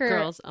then Parker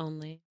Girls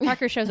only.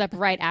 Parker shows up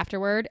right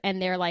afterward,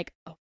 and they're like,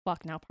 oh,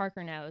 fuck, now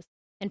Parker knows.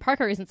 And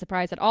Parker isn't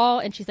surprised at all,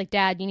 and she's like,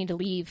 Dad, you need to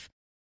leave.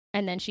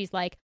 And then she's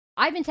like,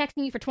 I've been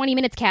texting you for 20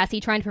 minutes,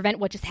 Cassie, trying to prevent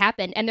what just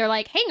happened. And they're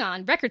like, hang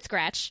on, record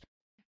scratch.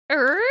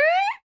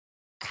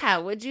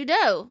 How would you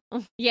know?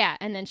 Yeah,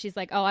 and then she's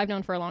like, oh, I've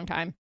known for a long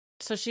time.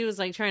 So she was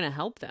like trying to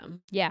help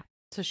them. Yeah.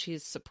 So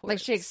she's supportive. Like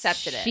she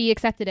accepted it. She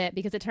accepted it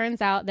because it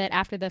turns out that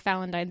after the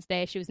Valentine's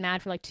Day, she was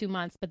mad for like 2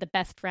 months, but the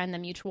best friend, the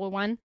mutual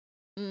one,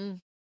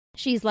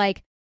 she's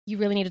like, you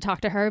really need to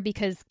talk to her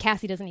because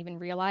Cassie doesn't even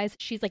realize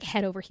she's like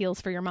head over heels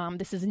for your mom.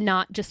 This is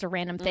not just a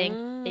random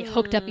thing. They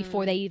hooked up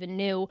before they even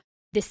knew.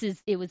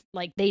 It was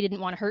like they didn't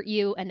want to hurt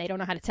you and they don't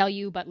know how to tell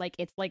you, but like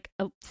it's like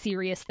a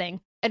serious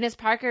thing. And is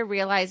Parker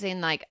realizing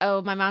like,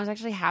 oh, my mom's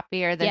actually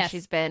happier than Yes.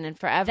 she's been in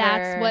forever?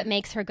 That's what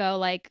makes her go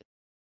like,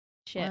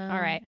 shit, Well, all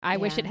right. I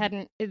wish it yeah.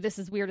 hadn't, this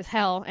is weird as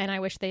hell, and I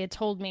wish they had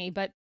told me,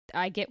 but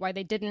I get why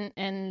they didn't,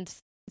 and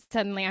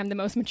suddenly I'm the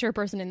most mature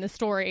person in the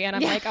story, and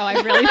I'm like, oh,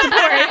 I really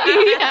support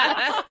it.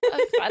 Yeah.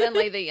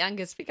 Suddenly the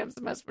youngest becomes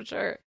the most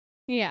mature.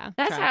 Yeah.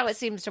 That's how it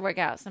seems to work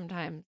out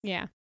sometimes.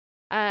 Yeah.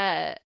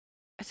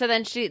 So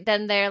then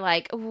they're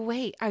like,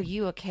 wait, are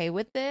you okay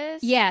with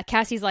this? Yeah,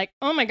 Cassie's like,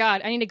 oh my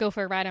God, I need to go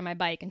for a ride on my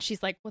bike. And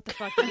she's like, what the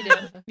fuck did you do?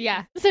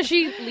 Yeah. So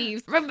she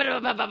leaves. Danny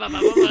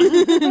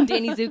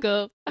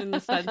Zuko. in the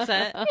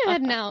sunset. Yeah,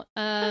 heading out.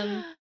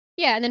 Yeah,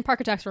 and then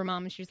Parker talks to her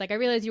mom and she's like, I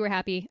realize you were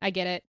happy. I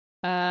get it.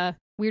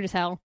 Weird as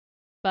hell.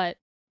 But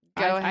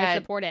Go I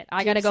ahead. support it. I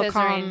Keep gotta go scissoring.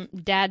 calm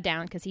Dad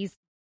down because he's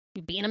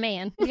being a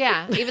man.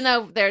 Yeah, even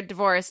though they're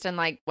divorced and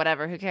like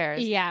whatever, who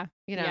cares? Yeah.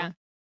 You know, Yeah.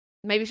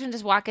 maybe you shouldn't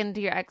just walk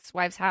into your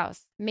ex-wife's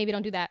house. Maybe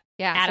don't do that.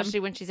 Yeah, Adam. especially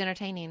when she's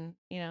entertaining,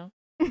 you know.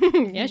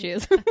 Yeah, she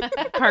is.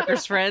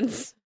 Parker's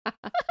friends.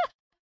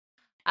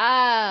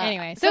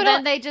 Anyway, so so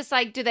then they just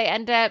like, do they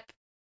end up,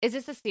 is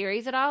this a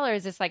series at all or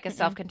is this like a Mm-mm.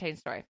 self-contained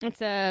story?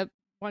 It's a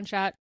one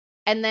shot.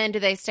 And then do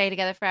they stay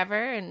together forever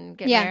and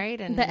get Yeah, married?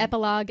 And The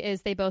epilogue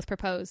is they both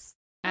propose.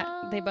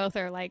 They both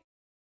are like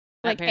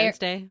At Parents'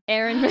 Day.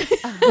 Aaron.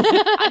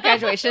 on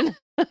graduation.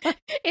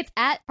 It's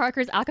at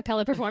Parker's a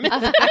cappella performance.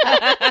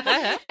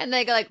 And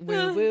they go like,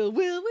 will you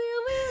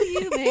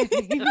marry me?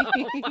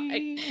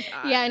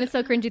 Yeah, and it's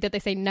so cringy that they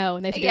say no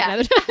and they have to do Yeah.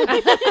 it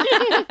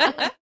another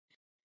time.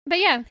 But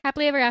yeah,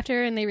 happily ever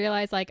after, and they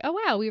realize like, oh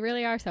wow, we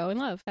really are so in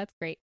love. That's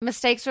great.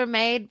 Mistakes were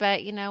made,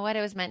 but you know what?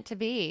 It was meant to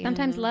be.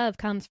 Sometimes love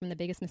comes from the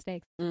biggest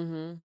mistakes.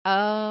 Mm-hmm.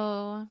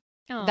 Oh,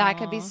 that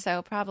could be Aw.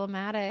 so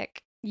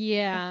problematic.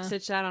 Yeah.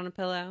 Sit out on a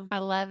pillow. I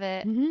love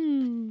it.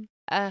 Mhm.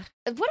 What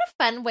a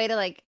fun way to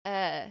like.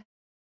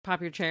 Pop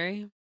your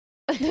cherry.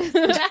 But I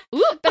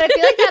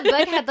feel like that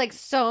book had like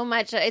so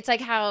much. It's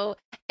like how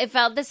it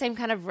felt the same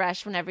kind of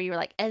rush whenever you were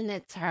like, and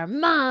it's her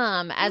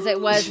mom, as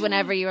it was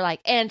whenever you were like,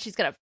 and she's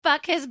gonna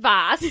fuck his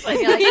boss. And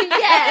you're like,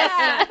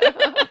 yes,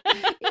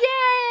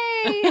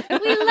 yay,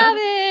 We love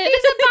it.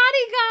 he's a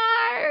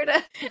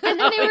bodyguard. And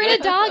then they were in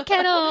a dog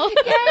kennel.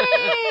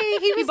 Yay,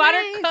 he was bought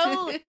nice. her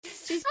coat.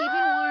 She's keeping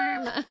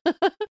warm.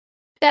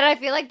 That I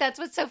feel like that's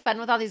what's so fun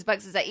with all these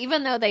books is that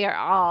even though they are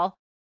all.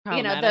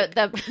 You know,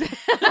 the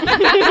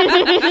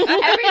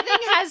everything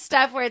has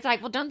stuff where it's like,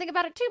 well, don't think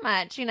about it too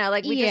much. You know,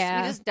 like we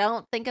just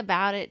don't think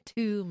about it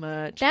too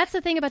much. That's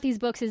the thing about these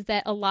books is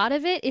that a lot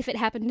of it, if it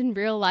happened in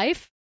real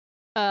life,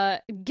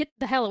 get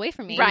the hell away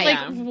from me. Right. Like,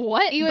 Yeah.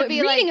 what? You would But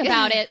be reading like-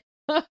 about it.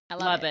 I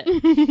Love it.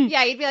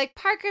 Yeah, you'd be like,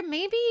 Parker,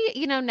 maybe,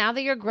 you know, now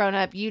that you're grown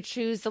up, you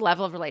choose the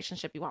level of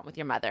relationship you want with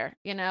your mother.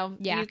 You know,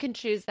 Yeah. you can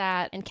choose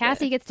that. And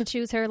Cassie gets to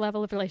choose her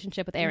level of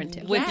relationship with Aaron,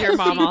 too. With Yeah, your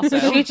mom she-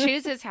 also. She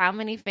chooses how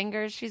many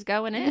fingers she's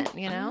going in,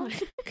 you know?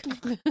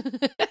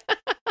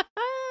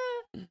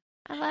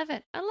 I love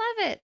it. I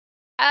love it.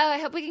 I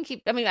hope we can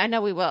keep, I mean, I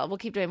know we will. We'll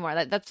keep doing more.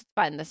 That's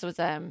fun. This was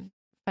fun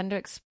to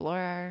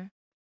explore.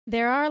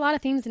 There are a lot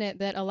of themes in it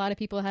that a lot of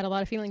people had a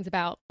lot of feelings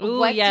about. Ooh,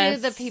 What yes.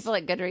 do the people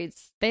at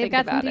Goodreads They've think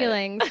got some about it?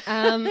 feelings.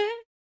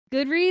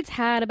 Goodreads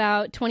had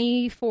about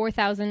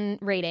 24,000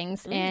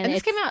 ratings, and And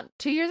this it's came out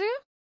 2 years ago?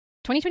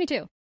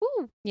 2022.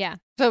 Ooh. Yeah,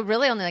 So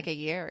really only like a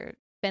year.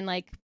 been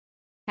like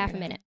half a Yeah.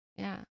 minute.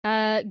 Yeah.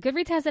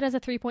 Goodreads has it as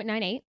a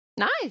 3.98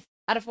 Nice.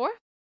 Out of 4?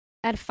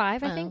 out of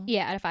 5, I think. Oh.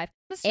 Yeah, out of 5.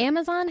 That's,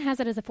 Amazon has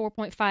it as a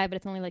 4.5, but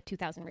it's only like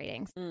 2,000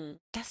 ratings. Mm.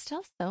 that's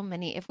still so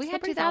many. If we Still had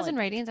pretty 2,000 solid.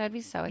 ratings, I'd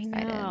be so I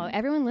excited. know.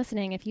 Everyone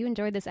listening, if you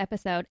enjoyed this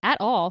episode at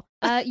all,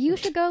 you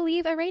should go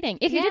leave a rating.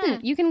 If you Yeah.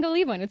 didn't, you can go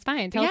leave one. It's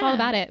fine. Tell us all Yeah.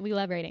 about it. We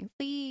love ratings.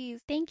 Please.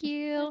 Thank I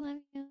you. love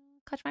you.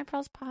 Clutch My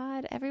Pearls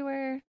Pod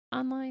everywhere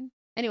online.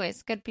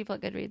 Anyways, good people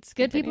at Goodreads.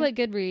 Good people at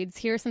Goodreads.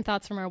 Here are some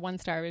thoughts from our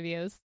 1-star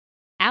reviews.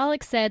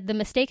 Alex said, the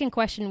mistake in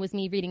question was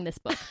me reading this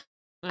book.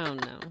 Oh,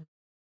 no.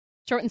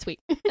 Short and sweet.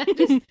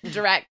 Just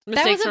direct.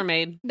 Mistakes a- were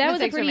made. That was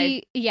a Mistakes were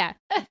pretty, yeah.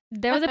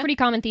 That was a pretty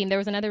common theme. There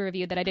was another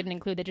review that I didn't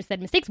include that just said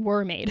mistakes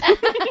were made.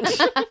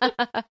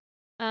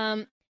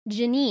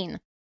 Janine,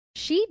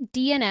 she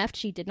DNF'd,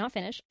 she did not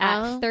finish,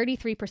 at Oh.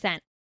 33%.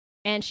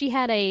 And she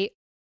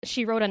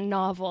wrote a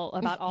novel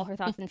about all her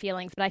thoughts and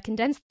feelings, but I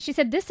condensed, she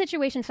said, this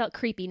situation felt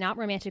creepy, not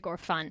romantic or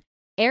fun.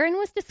 Erin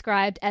was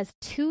described as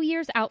 2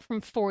 years out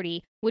from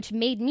 40, which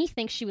made me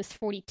think she was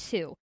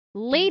 42.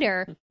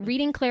 Later,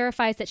 reading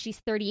clarifies that she's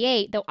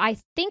 38, though I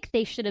think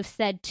they should have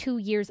said 2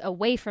 years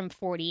away from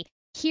 40.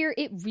 Here,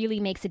 it really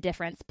makes a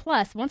difference.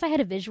 Plus, once I had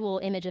a visual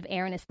image of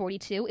Erin as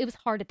 42, it was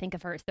hard to think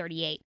of her as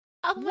 38.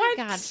 Oh my What?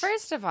 God.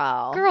 First of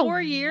all, Girl,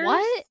 4 years?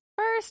 What?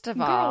 First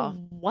of all,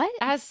 Girl, what?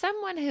 as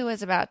someone who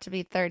is about to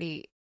be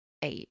 38,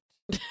 I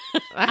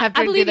have to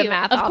I do believe the you.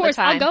 math Of all course,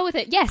 the time. I'll go with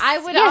it. Yes. I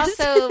would yes.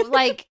 also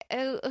like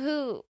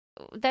who.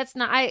 That's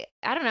not. I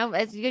don't know.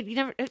 You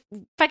never.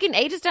 Fucking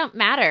ages don't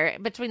matter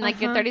between like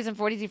your Uh-huh. 30s and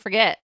 40s. You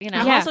forget. You know.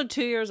 I'm Yeah. also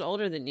 2 years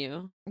older than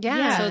you.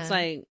 Yeah. So it's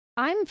like,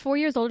 I'm 4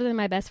 years older than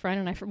my best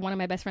friend, and one of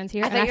my best friends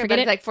here. I and thought I you were forget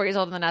it. like 4 years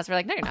older than us. We're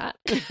like, no, you're not.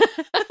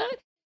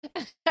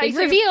 Big So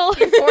reveal.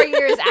 You're 4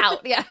 years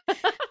out.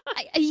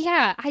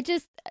 Yeah. I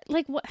just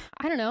like what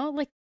I don't know.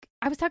 Like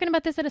I was talking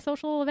about this at a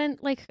social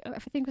event. Like I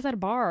think it was at a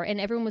bar, and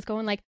everyone was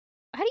going like,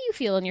 "How do you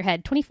feel in your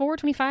head? 24,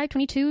 25,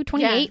 22,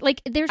 28?" Yeah.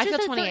 Like there's I just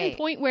feel a certain 28.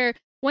 point where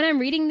when I'm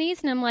reading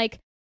these and I'm like,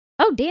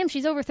 "Oh damn,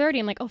 she's over 30."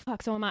 I'm like, "Oh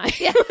fuck, so am I."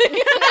 Yeah.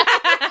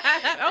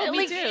 oh, me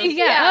Like, too.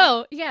 Yeah.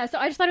 Oh yeah. So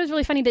I just thought it was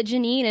really funny that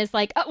Janine is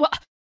like, "Oh well,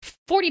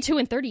 42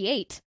 and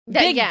 38."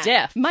 Big yeah.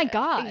 diff. My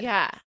God.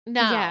 Yeah.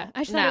 No. Yeah.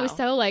 I just thought it was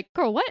no. so like,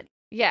 girl, what?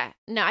 Yeah.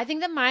 No, I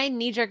think that my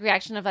knee jerk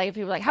reaction of like, if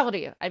people were like, how old are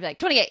you? I'd be like,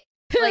 28.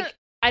 Like,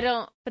 I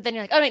don't, but then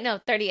you're like, oh, wait, no,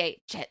 38.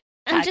 Shit.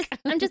 I'm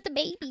Fuck. just a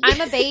baby.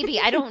 I'm a baby.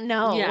 I don't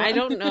know. Yeah, I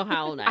don't know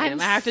how old I am.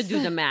 I'm I have to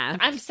do the math.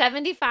 I'm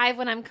 75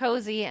 when I'm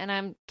cozy and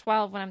I'm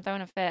 12 when I'm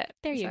throwing a fit.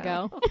 There you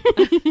So, go.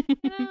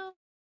 You know,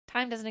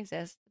 time doesn't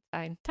exist. It's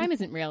fine. Time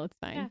isn't real. It's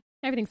fine. Yeah.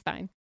 Everything's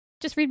fine.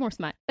 Just read more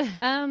smut. But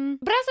I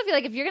also feel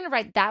like if you're going to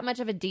write that much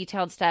of a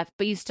detailed stuff,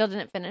 but you still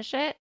didn't finish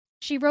it.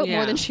 She wrote more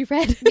Yeah. than she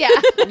read. Yeah.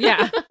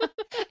 Yeah.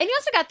 And you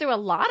also got through a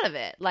lot of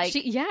it. Like,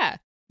 Yeah.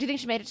 do you think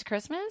she made it to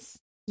Christmas?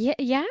 Yeah.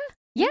 Yeah.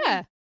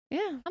 Yeah. Yeah.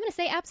 I'm gonna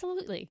say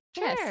absolutely.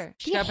 Sure. Yes.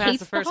 She She got past hates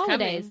the first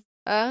holidays.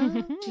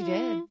 coming. Oh, she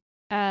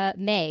did.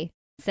 May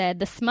said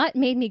the smut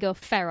made me go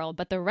feral,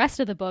 but the rest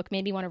of the book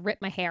made me want to rip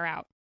my hair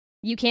out.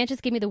 You can't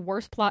just give me the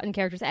worst plot and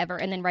characters ever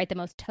and then write the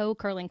most toe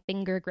curling,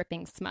 finger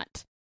gripping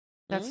smut.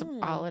 That's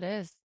all it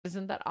is.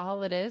 Isn't that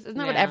all it is? Isn't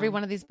that what Yeah. every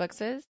one of these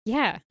books is?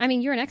 Yeah. I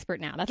mean, you're an expert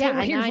now. That's Yeah, what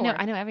we're here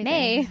for. I know everything.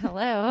 May,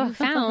 Hello. you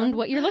found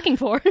what you're looking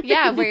for.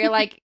 Yeah, where you're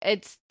like,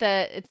 it's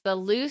the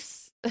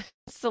loose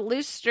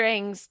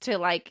strings to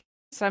like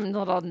some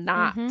little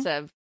knots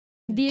of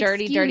The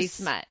dirty excuse-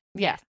 smut.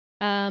 Yes.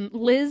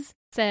 Liz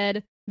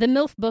said, the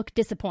MILF book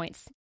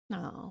disappoints.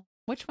 No.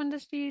 Which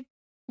one's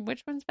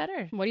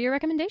better? What are your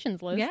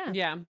recommendations, Liz? Yeah.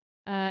 Yeah.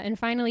 And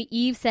finally,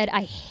 Eve said,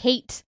 I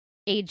hate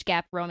age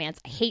gap romance.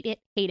 I hate it,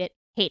 hate it,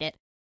 hate it.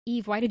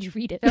 Eve, why did you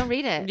read it? Don't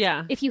read it.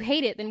 Yeah. If you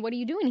hate it, then what are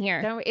you doing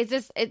here? Don't. Is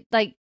this it?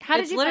 Like, how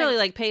did It's you? literally find-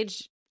 like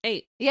page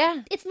 8.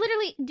 Yeah. It's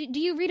literally, do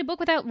you read a book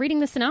without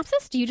reading the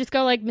synopsis? Do you just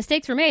go like,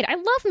 mistakes were made? I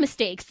love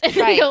mistakes. And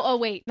then Right. you go, oh,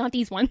 wait, not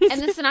these ones.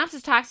 And the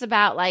synopsis talks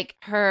about like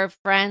her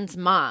friend's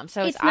mom,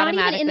 so it's not even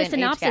automatically in the an age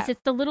synopsis. gap.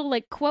 It's the little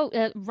like quote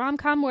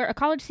rom-com where a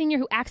college senior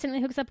who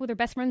accidentally hooks up with her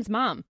best friend's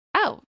mom.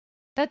 Oh,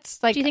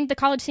 that's like. Do you think the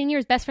college senior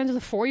is best friends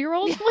with a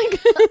 4-year-old?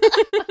 Like,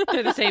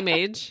 They're the same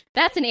age.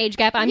 that's an age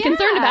gap I'm Yeah.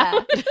 concerned about.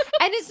 And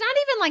it's not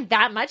even like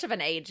that much of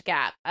an age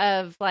gap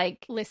of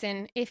like.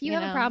 Listen, if you You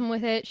have know. a problem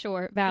with it,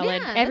 sure, valid. Yeah,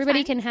 that's Everybody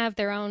fine. can have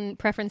their own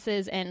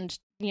preferences and,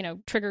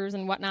 triggers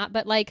and whatnot.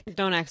 But like,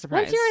 Don't act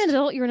surprised. once you're an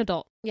adult, you're an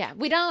adult. Yeah,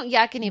 we don't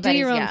yuck anybody's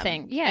your own yum.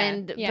 thing. Yeah,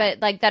 and yeah.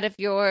 but like that if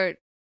you're.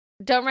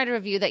 Don't write a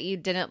review that you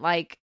didn't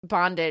like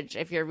bondage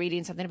if you're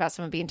reading something about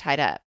someone being tied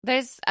up.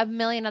 There's a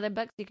million other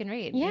books you can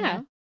read. you Yeah.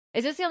 know?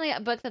 Is this the only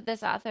book that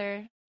this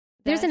author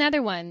There's does?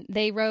 another one.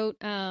 They wrote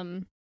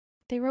when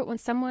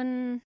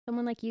someone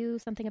like you,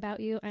 something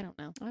about you. I don't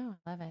know. Oh,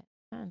 I love it.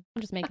 Fun.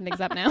 I'm just making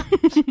things up now.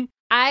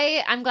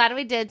 I'm glad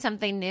we did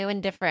something new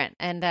and different,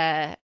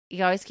 and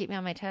you always keep me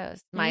on my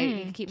toes.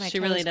 You keep my She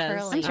toes really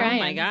does. curling. I'm trying. Oh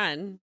my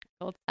God.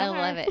 I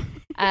love it.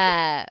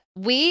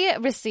 We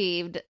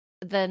received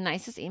the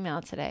nicest email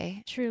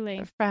today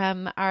Truly.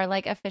 from our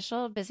like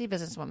official busy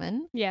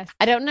businesswoman. Yes.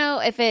 I don't know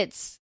if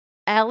it's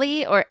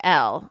Ellie or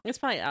Elle. It's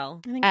probably L.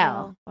 I think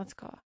Elle. Let's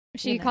go.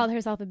 She You know. called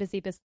herself a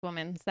busy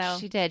businesswoman. So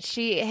She did.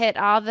 She hit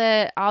all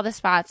the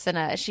spots,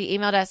 and she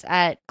emailed us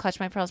at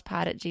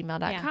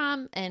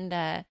clutchmypearlspod@gmail.com.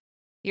 And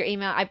your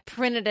email, I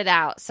printed it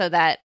out so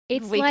that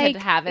it's we like,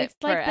 could have it it's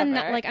like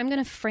forever. I'm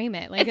gonna frame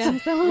it. Like It's I'm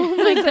so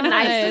like the God.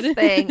 nicest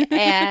thing.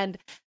 And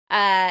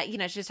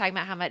she was talking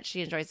about how much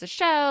she enjoys the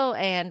show,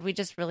 and we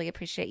just really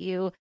appreciate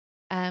you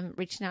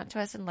reaching out to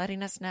us and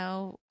letting us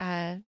know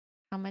how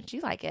much you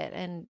like it.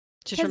 And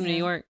She's from New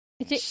York.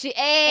 she,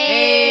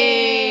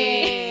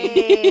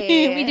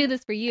 We do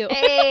this for you.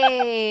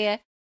 Hey.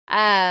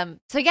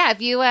 So yeah,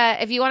 if you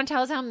want to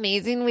tell us how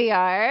amazing we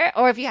are,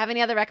 or if you have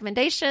any other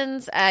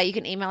recommendations, you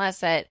can email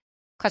us at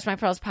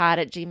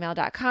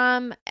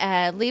clutchmypearlspod@gmail.com.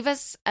 Leave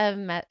us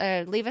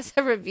a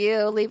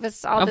review, leave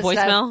us all A the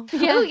voicemail?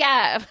 stuff. Oh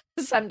yeah,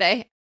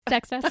 someday.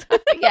 Text us.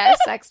 Yes,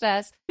 text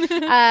us.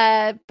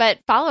 But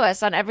follow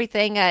us on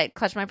everything at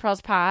Clutch My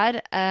Pearls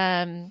Pod.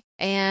 And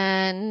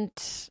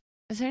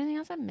is there anything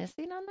else I'm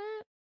missing on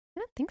that? I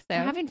don't think so.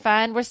 I'm having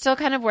fun. We're still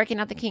kind of working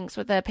out the kinks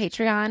with the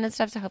Patreon and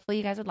stuff, so hopefully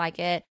you guys would like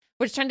it.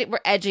 We're just we're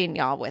edging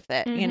y'all with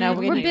it. You know, Mhm.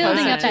 we're, We're getting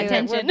building closer up that to it.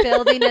 tension. We're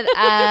building it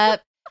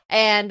up.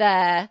 And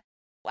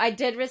I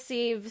did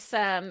receive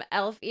some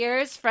elf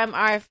ears from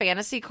our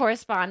fantasy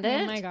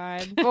correspondent. Oh my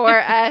God. For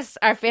us,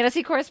 our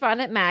fantasy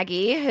correspondent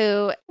Maggie,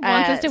 who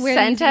Wants us to wear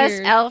sent these us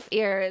ears. elf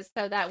ears,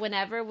 so that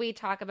whenever we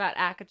talk about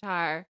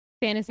ACOTAR,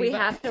 Fantasy we book.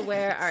 have to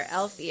wear our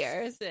elf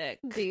ears. Do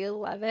you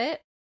love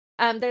it?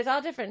 There's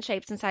all different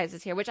shapes and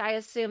sizes here, which I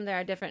assume there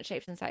are different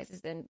shapes and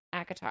sizes in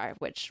ACOTAR,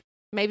 which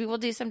maybe we'll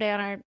do someday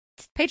on our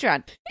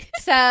Patreon.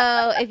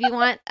 So if you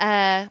want,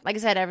 like I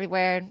said,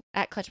 everywhere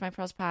at Clutch My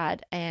Pearls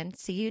Pod, and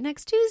see you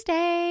next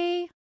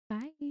Tuesday.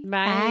 Bye.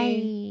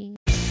 Bye.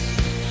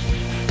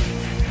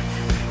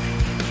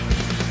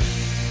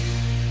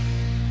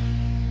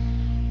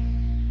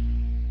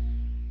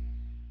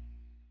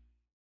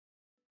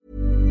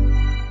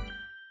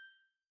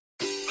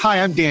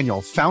 Hi, I'm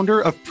Daniel,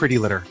 founder of Pretty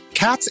Litter.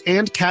 Cats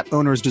and cat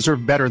owners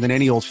deserve better than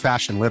any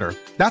old-fashioned litter.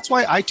 That's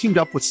why I teamed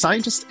up with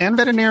scientists and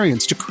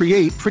veterinarians to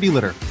create Pretty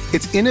Litter.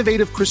 Its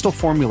innovative crystal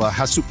formula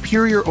has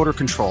superior odor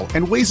control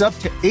and weighs up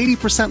to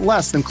 80%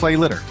 less than clay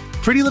litter.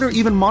 Pretty Litter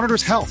even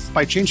monitors health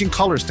by changing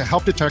colors to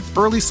help detect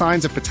early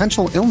signs of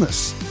potential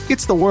illness.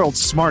 It's the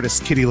world's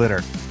smartest kitty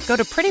litter. Go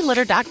to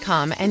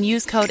prettylitter.com and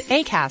use code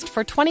ACAST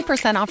for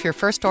 20% off your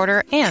first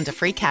order and a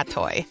free cat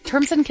toy.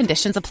 Terms and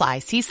conditions apply.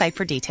 See site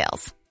for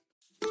details.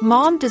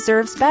 Mom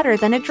deserves better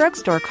than a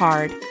drugstore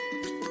card.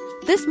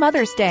 This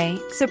Mother's Day,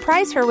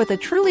 surprise her with a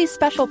truly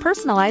special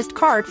personalized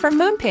card from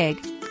Moonpig.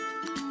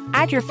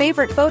 Add your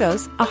favorite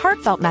photos, a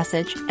heartfelt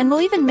message, and we'll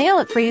even mail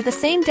it for you the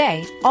same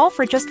day, all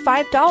for just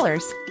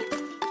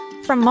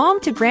 $5. From mom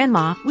to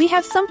grandma, we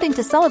have something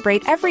to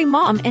celebrate every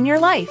mom in your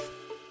life.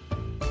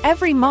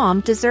 Every mom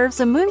deserves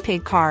a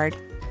Moonpig card.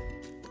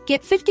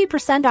 Get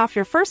 50% off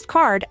your first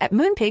card at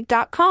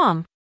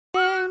moonpig.com.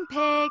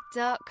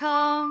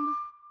 Moonpig.com.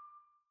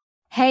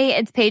 Hey,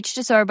 it's Paige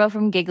DeSorbo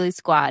from Giggly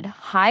Squad.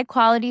 High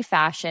quality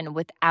fashion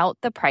without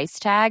the price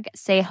tag.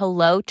 Say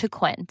hello to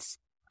Quince.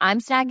 I'm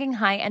snagging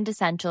high-end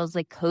essentials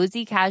like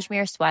cozy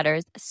cashmere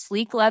sweaters,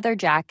 sleek leather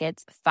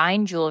jackets,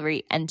 fine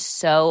jewelry, and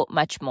so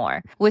much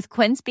more. With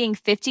Quince being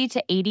 50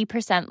 to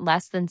 80%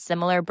 less than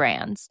similar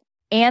brands.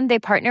 And they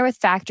partner with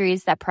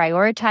factories that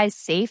prioritize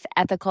safe,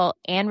 ethical,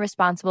 and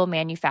responsible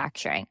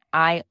manufacturing.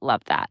 I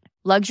love that.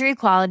 Luxury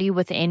quality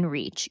within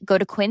reach. Go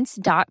to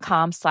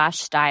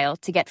quince.com/style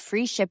to get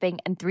free shipping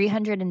and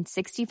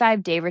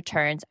 365-day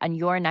returns on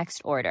your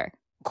next order.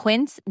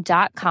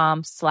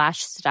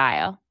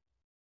 Quince.com/style.